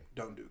cocaine.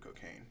 Don't do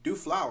cocaine. Do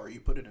flour. You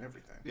put it in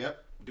everything.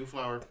 Yep. Do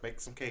flour. Make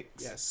some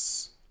cakes.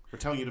 Yes. We're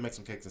telling you to make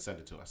some cakes and send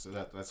it to us. So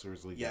that's what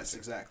it's legal. Yes,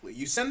 exactly.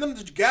 You send them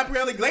to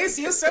Gabrielle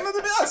Iglesias, send them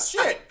to us.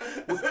 Shit.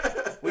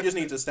 We just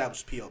need to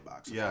establish a P.O.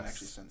 box so we can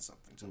actually send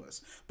something to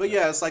us. But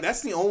yeah, it's like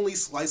that's the only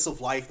slice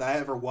of life that I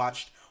ever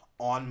watched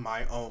on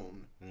my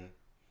own.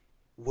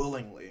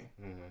 Willingly.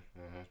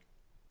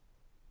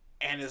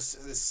 And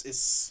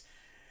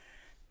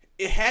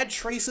it had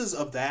traces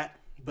of that,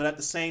 but at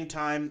the same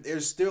time,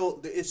 it's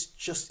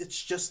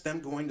just them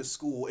going to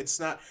school. It's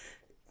not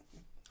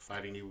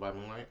Fighting You by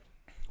Moonlight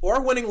or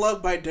Winning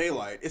Love by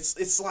Daylight.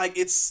 It's like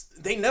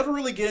they never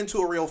really get into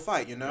a real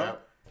fight, you know? Yeah.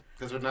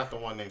 Because they're not the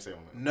one named Sailor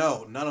Moon.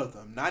 No, none of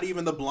them. Not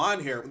even the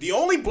blonde hair. The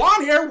only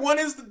blonde hair one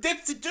is the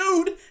ditzy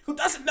dude who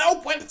doesn't know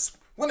when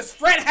his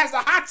friend has the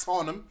hots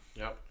on him.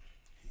 Yep.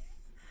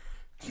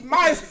 He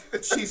might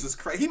Jesus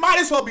Christ. He might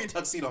as well be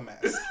Tuxedo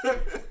Mask.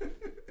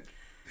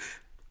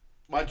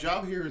 My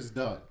job here is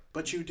done.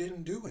 But you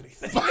didn't do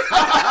anything. That's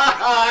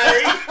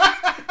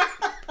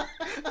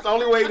the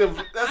only way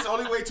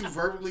to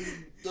verbally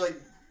like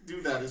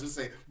do that is just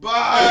say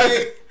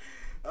bye.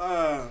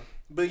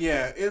 But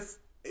yeah,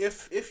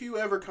 if you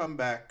ever come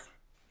back,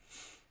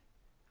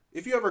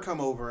 if you ever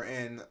come over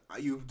and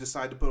you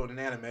decide to put on an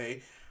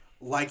anime,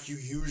 like you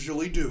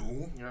usually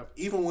do. Yep.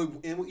 Even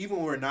when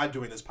we're not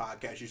doing this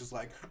podcast, she's just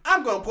like,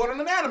 I'm going to put on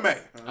an anime.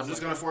 I'm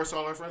just going to force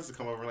all our friends to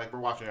come over. Like, we're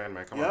watching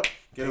anime. Come on.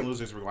 Get in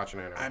losers. We're watching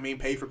anime. I mean,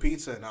 pay for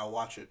pizza and I'll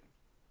watch it.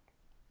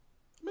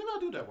 Maybe I'll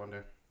do that one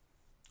day.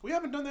 We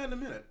haven't done that in a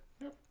minute.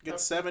 Yep. Get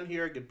Seven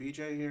here. Get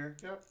BJ here.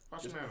 Yep.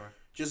 Watch an anime.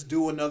 Just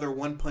do another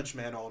One Punch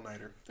Man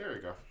all-nighter. There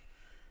you go.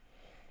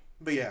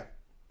 But yeah,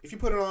 if you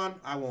put it on,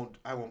 I won't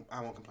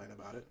complain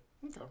about it.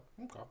 Okay.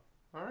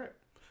 All right.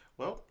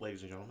 Well,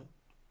 ladies and gentlemen,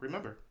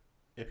 remember,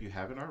 if you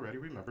haven't already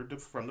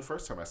remembered from the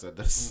first time I said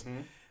this,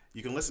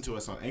 you can listen to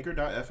us on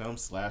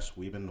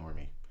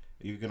anchor.fm/weebinnormie.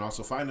 You can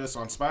also find us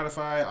on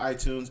Spotify,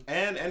 iTunes,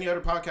 and any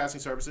other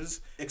podcasting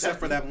services. Except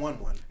for that one.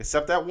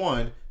 Except that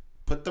one.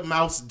 Put the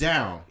mouse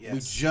down. Yes. We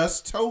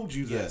just told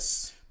you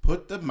this.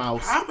 Put the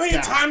mouse down. How many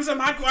times am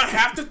I going to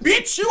have to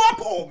beat you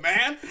up, old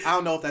man? I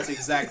don't know if that's the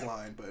exact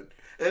line, but...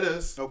 It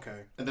is.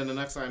 Okay. And then the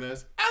next line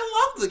is,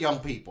 I love the young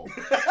people.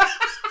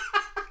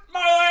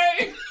 My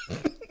way!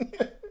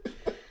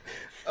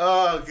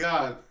 Oh,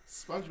 God.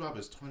 SpongeBob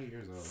is 20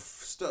 years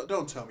old.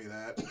 Don't tell me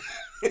that.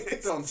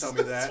 Don't tell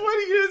me that.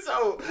 20 years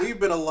old. We've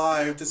been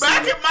alive to see...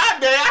 Back in my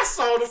day, I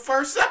saw the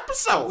first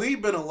episode.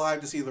 We've been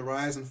alive to see the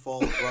rise and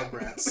fall of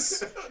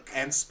Rugrats.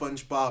 And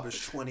SpongeBob is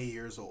 20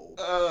 years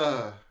old.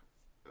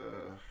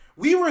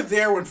 We were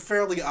there when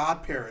Fairly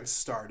Odd Parents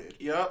started.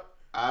 Yep.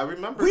 I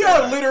remember We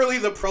are literally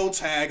the pro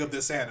tag of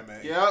this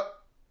anime. Yep.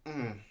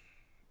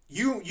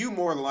 You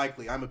more than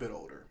likely. I'm a bit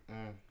older.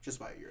 Just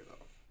by a year,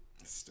 though.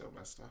 It's still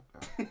messed up,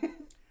 though.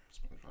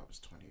 SpongeBob is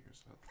 20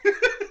 years old.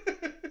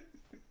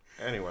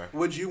 Anyway.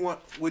 Would you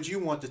want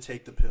to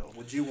take the pill?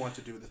 Would you want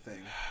to do the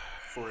thing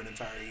for an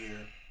entire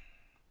year?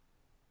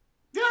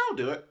 Yeah, I'll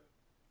do it.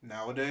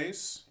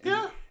 Nowadays?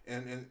 Yeah.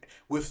 And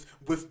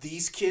with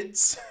these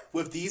kids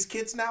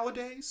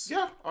nowadays?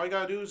 Yeah. All you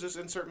gotta do is just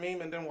insert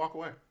meme and then walk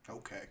away.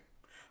 Okay.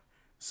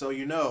 So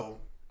I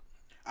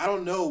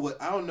don't know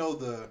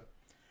the.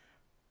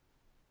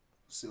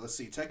 Let's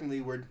see.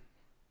 Technically, we're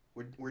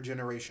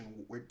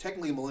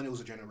technically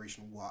millennials are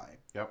Generation Y.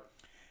 Generation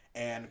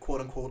And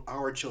quote unquote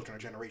our children are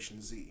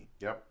Generation Z.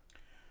 Yep.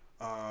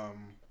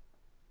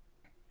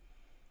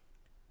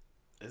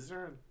 Is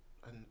there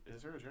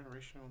a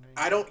generational name?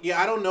 I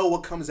don't know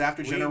what comes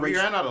after Generation. We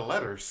ran out of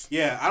letters.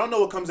 Yeah, I don't know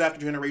what comes after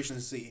Generation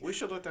Z. We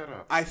should look that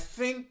up. I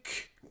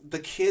think the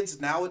kids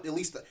now, at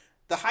least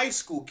the high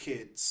school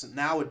kids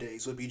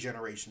nowadays, would be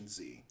Generation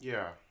Z.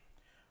 Yeah.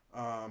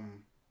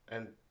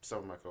 And some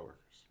of my coworkers.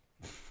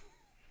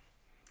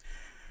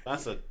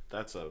 That's a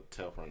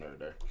tale for another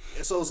day.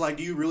 So it's like,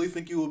 do you really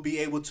think you would be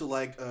able to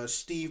like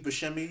Steve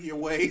Buscemi your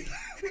way?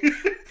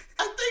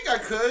 I think I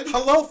could.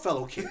 Hello,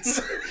 fellow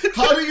kids.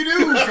 How do you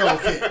do, fellow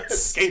kids?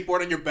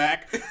 Skateboard on your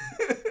back,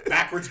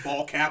 backwards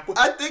ball cap.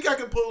 I think I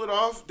can pull it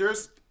off.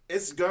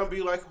 It's gonna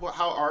be like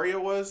how Arya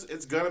was.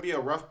 It's gonna be a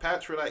rough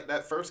patch for like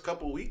that first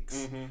couple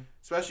weeks,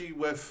 especially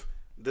with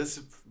this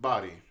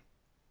body.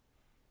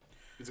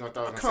 He's gonna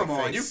throw it in Come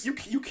on, face.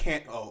 you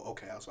can't. Oh,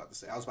 okay. I was about to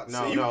say.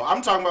 No.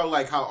 I'm talking about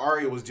like how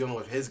Arya was dealing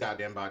with his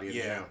goddamn body. In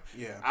the gym.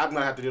 Yeah. I'm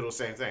gonna have to deal with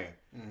the same thing.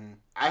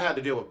 I had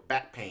to deal with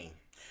back pain.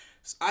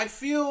 I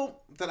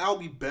feel that I'll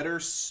be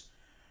better.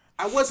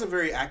 I wasn't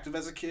very active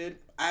as a kid.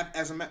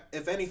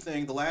 If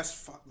anything, the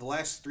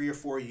last 3 or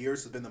 4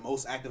 years have been the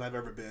most active I've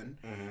ever been.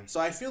 So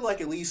I feel like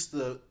at least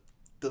the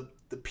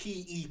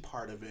PE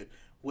part of it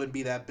wouldn't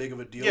be that big of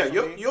a deal. Yeah,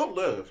 for me. you'll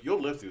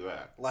live through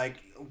that. Like,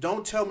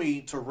 don't tell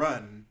me to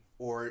run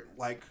or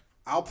like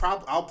I'll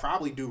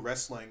probably do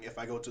wrestling if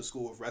I go to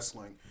school of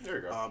wrestling. There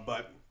you go.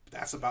 But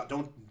that's about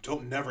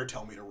don't never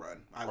tell me to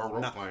run. I or will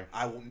rope not. climb.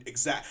 I will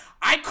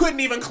I couldn't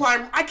even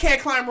climb. I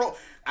can't climb rope.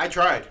 I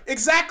tried.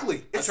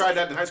 Exactly. I tried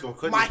that in high school.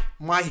 Couldn't.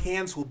 My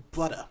hands will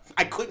butter.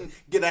 I couldn't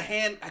get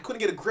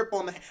a grip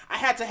on the. I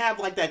had to have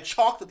like that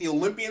chalk that the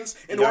Olympians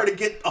in order to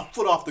get a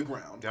foot off the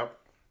ground. Yep.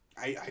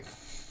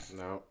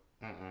 No.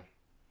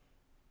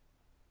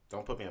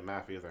 Don't put me in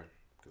math either,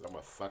 because I'm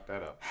gonna fuck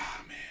that up.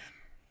 Oh man.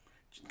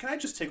 Can I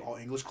just take all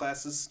English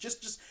classes?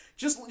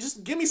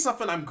 Just give me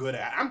something I'm good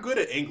at. I'm good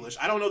at English.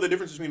 I don't know the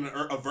difference between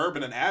a verb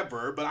and an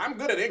adverb, but I'm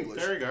good at English.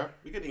 There you go.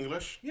 We get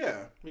English.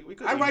 Yeah. We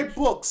could. I write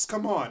books.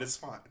 Come on, it's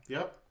fine.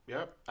 Yep.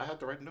 I have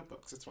to write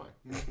notebooks. It's fine.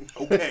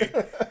 Okay.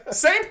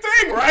 Same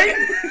thing, right?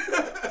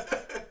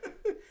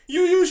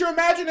 You use your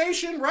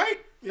imagination, right?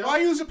 Yep. Well, I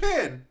use a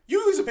pen. You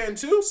use a pen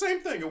too.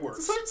 Same thing. It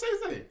works. Same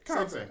thing.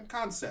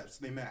 Concepts,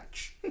 they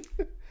match.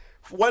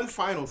 One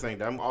final thing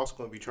that I'm also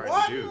going to be trying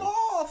to do. One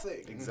more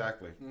thing.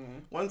 Exactly.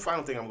 One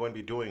final thing I'm going to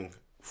be doing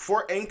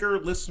for Anchor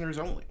listeners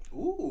only.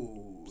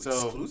 Ooh,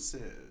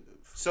 exclusive.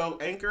 So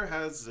Anchor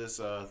has this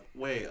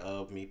way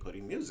of me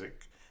putting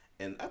music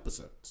in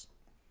episodes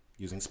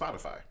using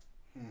Spotify.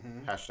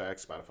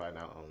 Hashtag Spotify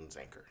now owns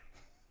Anchor.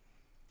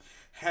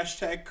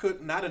 Hashtag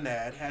could not an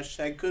ad.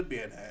 Hashtag could be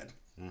an ad.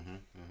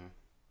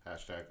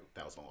 Hashtag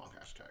that was a long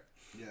hashtag.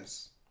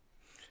 Yes.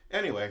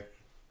 Anyway,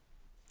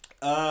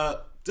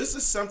 this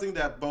is something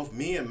that both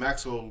me and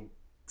Maxwell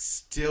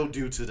still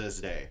do to this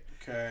day.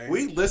 Okay.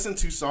 We listen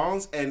to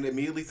songs and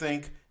immediately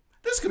think,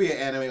 This could be an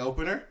anime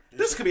opener.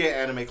 This could be an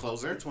anime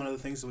closer. It's one of the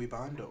things that we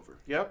bond over.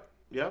 Yep.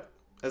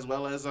 As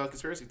well as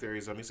conspiracy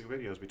theories on music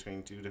videos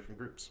between two different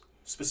groups.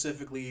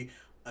 Specifically,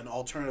 an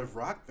alternative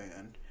rock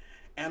band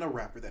and a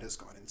rapper that has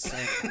gone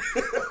insane.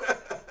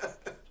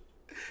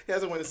 He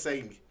hasn't went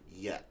insane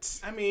yet.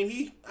 I mean,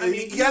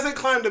 he hasn't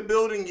climbed a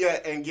building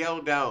yet and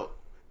yelled out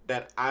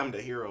that I'm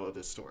the hero of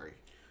this story.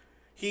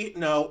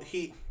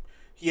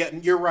 Yeah,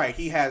 you're right.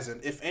 He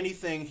hasn't. If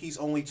anything, he's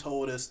only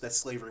told us that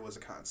slavery was a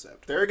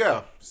concept. There you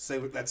go.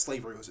 That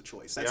slavery was a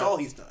choice. That's all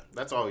he's done.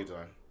 That's all he's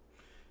done.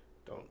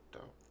 Don't.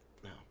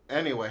 No.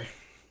 Anyway.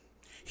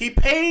 He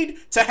paid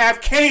to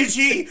have Kenny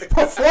G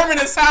perform in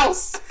his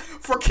house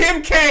for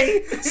Kim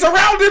K,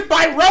 surrounded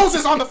by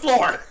roses on the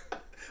floor.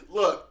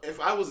 Look, if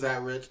I was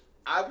that rich,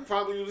 I would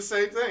probably do the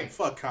same thing.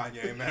 Fuck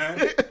Kanye,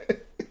 man.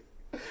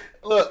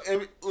 Look,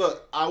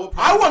 I will.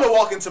 I want to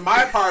walk into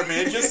my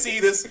apartment and just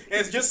see this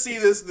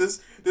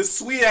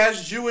sweet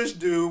ass Jewish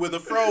dude with a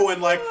fro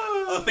and like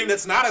a thing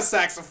that's not a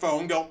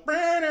saxophone go.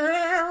 Man,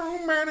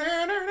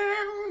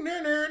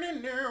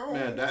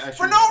 that actually,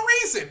 for no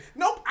reason.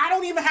 Nope.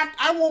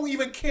 I won't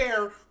even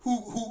care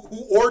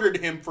who ordered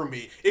him for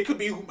me. It could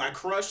be my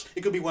crush.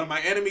 It could be one of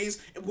my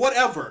enemies.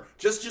 Whatever.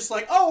 Just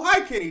like, oh,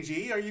 hi, Kenny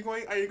G. Are you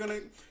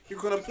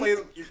gonna play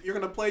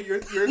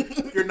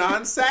your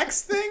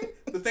non-sax thing?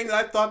 The thing that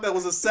I thought that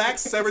was a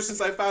sax ever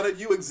since I found out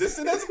you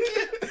existed as a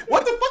kid?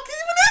 What the fuck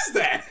even is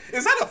that?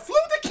 Is that a flute?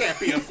 That can't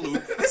be a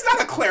flute. It's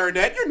not a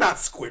clarinet. You're not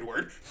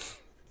Squidward.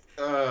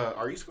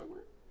 Are you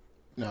Squidward?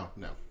 No.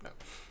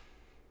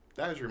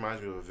 That just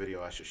reminds me of a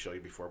video I should show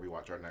you before we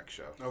watch our next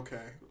show.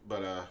 Okay.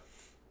 But,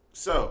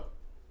 so,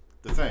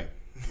 the thing.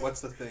 What's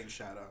the thing,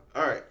 Shadow?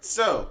 Alright,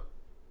 so,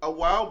 a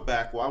while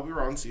back, while we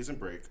were on season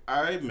break,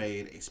 I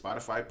made a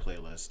Spotify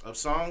playlist of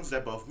songs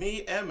that both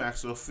me and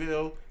Maxwell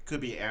feel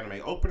could be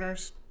anime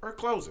openers or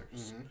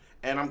closers. Mm-hmm.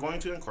 And I'm going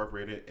to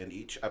incorporate it in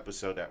each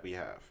episode that we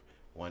have.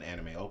 One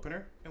anime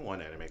opener and one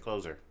anime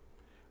closer.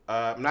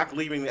 I'm not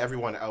leaving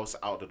everyone else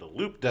out of the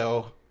loop,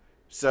 though.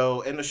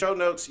 So, in the show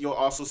notes, you'll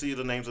also see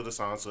the names of the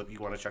songs, so if you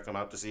want to check them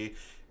out to see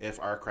if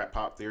our crap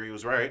pop theory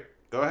was right,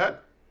 go ahead.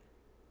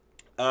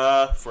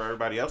 For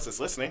everybody else that's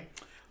listening,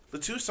 the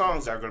two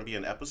songs that are going to be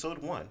in episode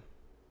 1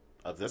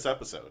 of this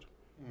episode,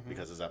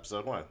 because it's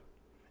episode 1,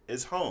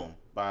 is Home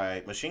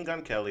by Machine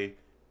Gun Kelly,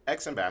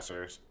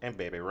 X-Ambassadors, and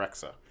Bebe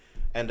Rexha.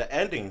 And the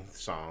ending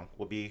song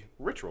will be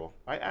Ritual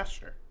by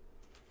Asher.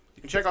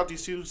 You can check out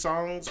these two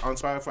songs on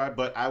Spotify,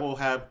 but I will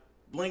have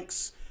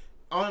links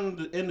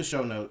in the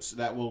show notes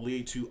that will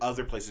lead to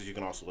other places you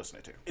can also listen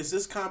to. Is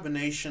this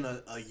combination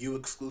a you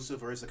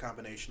exclusive, or is it a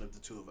combination of the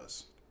two of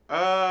us?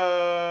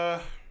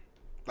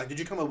 Like, did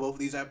you come up with both of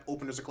these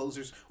openers or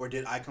closers, or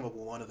did I come up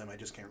with one of them? I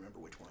just can't remember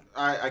which one.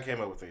 I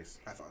came up with these.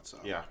 I thought so.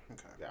 Yeah.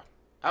 Okay. Yeah.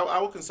 I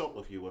will consult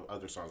with you with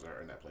other songs that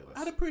are in that playlist.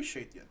 I'd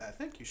appreciate that.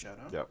 Thank you,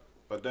 Shadow. Yep.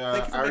 But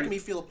thank you for making me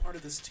feel a part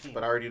of this team.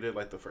 But I already did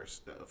like the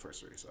first 3,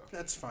 so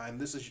that's fine.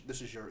 This is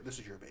your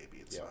baby.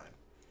 It's fine.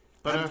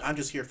 But I'm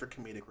just here for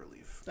comedic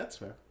relief. That's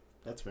fair.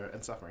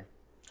 And suffering.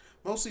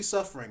 Mostly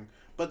suffering,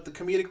 but the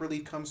comedic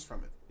relief comes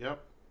from it.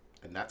 Yep.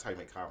 And that's how you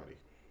make comedy.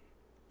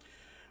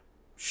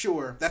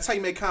 Sure, that's how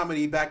you make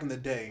comedy back in the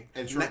day.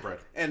 And shortbread.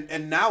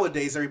 And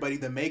nowadays, everybody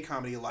that made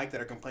comedy like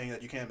that are complaining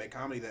that you can't make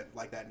comedy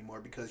like that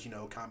anymore because,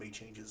 comedy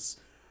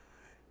changes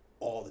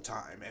all the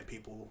time, and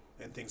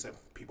things that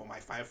people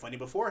might find funny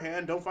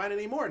beforehand don't find it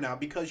anymore now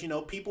because,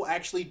 people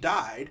actually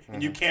died,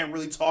 and you can't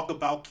really talk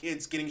about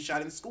kids getting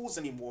shot in schools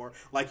anymore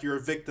like you're a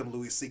victim,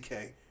 Louis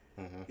C.K.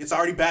 It's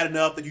already bad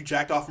enough that you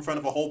jacked off in front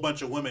of a whole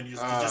bunch of women. You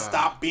just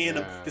stop being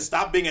an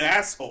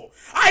asshole.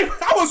 I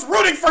was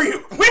rooting for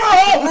you. We were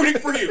all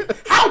rooting for you.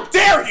 How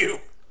dare you?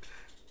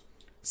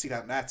 See,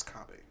 that's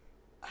comedy.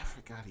 I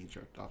forgot he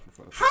jerked off in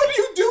front of. How do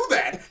you do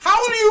that?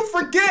 How do you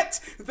forget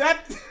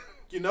that?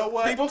 You know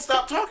what? People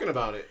stop talking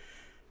about it.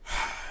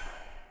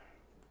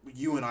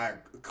 You and I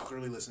are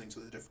clearly listening to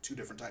two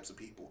different types of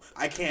people.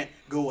 I can't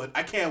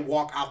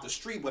walk out the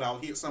street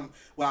without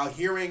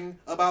hearing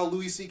about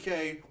Louis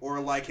C.K.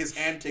 or like his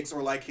antics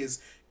or like his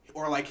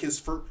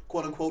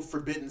quote unquote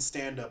forbidden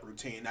stand up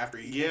routine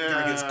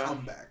during his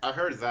comeback. I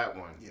heard that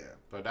one. Yeah,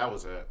 but that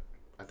was it.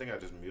 I think I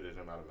just muted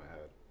him out of my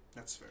head.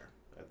 That's fair.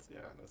 That's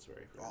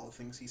very fair. All the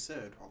things he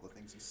said.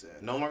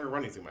 No longer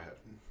running through my head.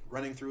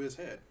 Running through his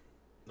head.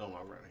 No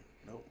longer running.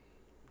 Nope.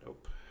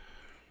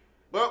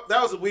 Well,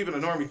 that was a Weaving a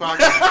Normie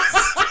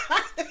podcast.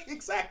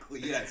 Exactly,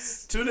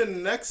 yes. Tune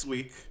in next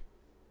week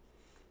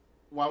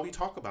while we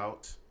talk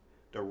about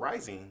the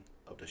rising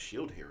of the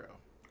Shield Hero.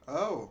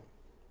 Oh.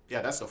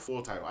 Yeah, that's the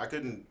full title. I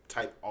couldn't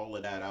type all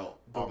of that out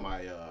on my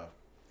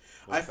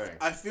thing.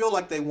 I feel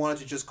like they wanted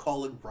to just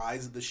call it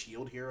Rise of the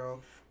Shield Hero,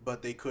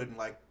 but they couldn't,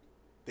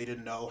 they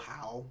didn't know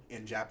how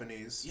in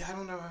Japanese. Yeah, I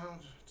don't know how.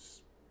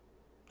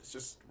 It's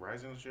just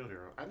Rising of the Shield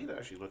Hero. I need to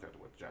actually look at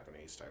what the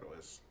Japanese title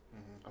is.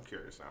 I'm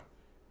curious now.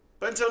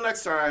 But until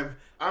next time,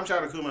 I'm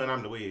Shadow Kuma and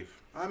I'm the Weave.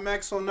 I'm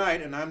Maxwell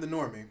Knight and I'm the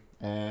Normie.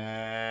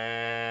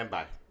 And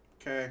bye.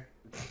 Okay.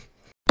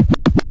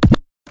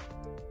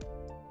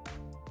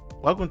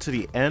 Welcome to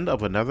the end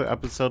of another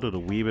episode of the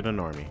Weeb and the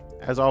Normie.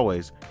 As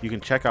always, you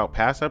can check out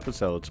past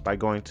episodes by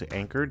going to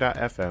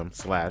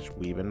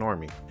anchor.fm/Weeb and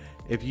Normie.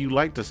 If you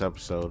like this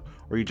episode,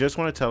 or you just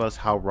want to tell us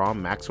how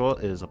wrong Maxwell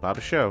is about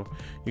a show,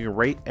 you can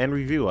rate and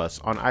review us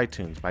on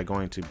iTunes by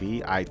going to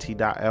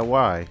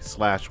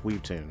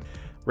bit.ly/Weebtune.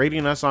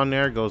 Rating us on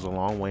there goes a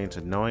long way into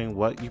knowing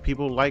what you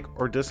people like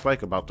or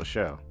dislike about the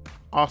show.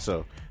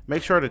 Also,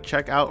 make sure to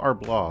check out our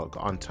blog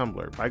on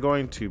Tumblr by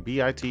going to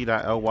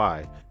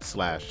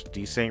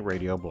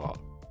bit.ly/DSaintRadioBlog.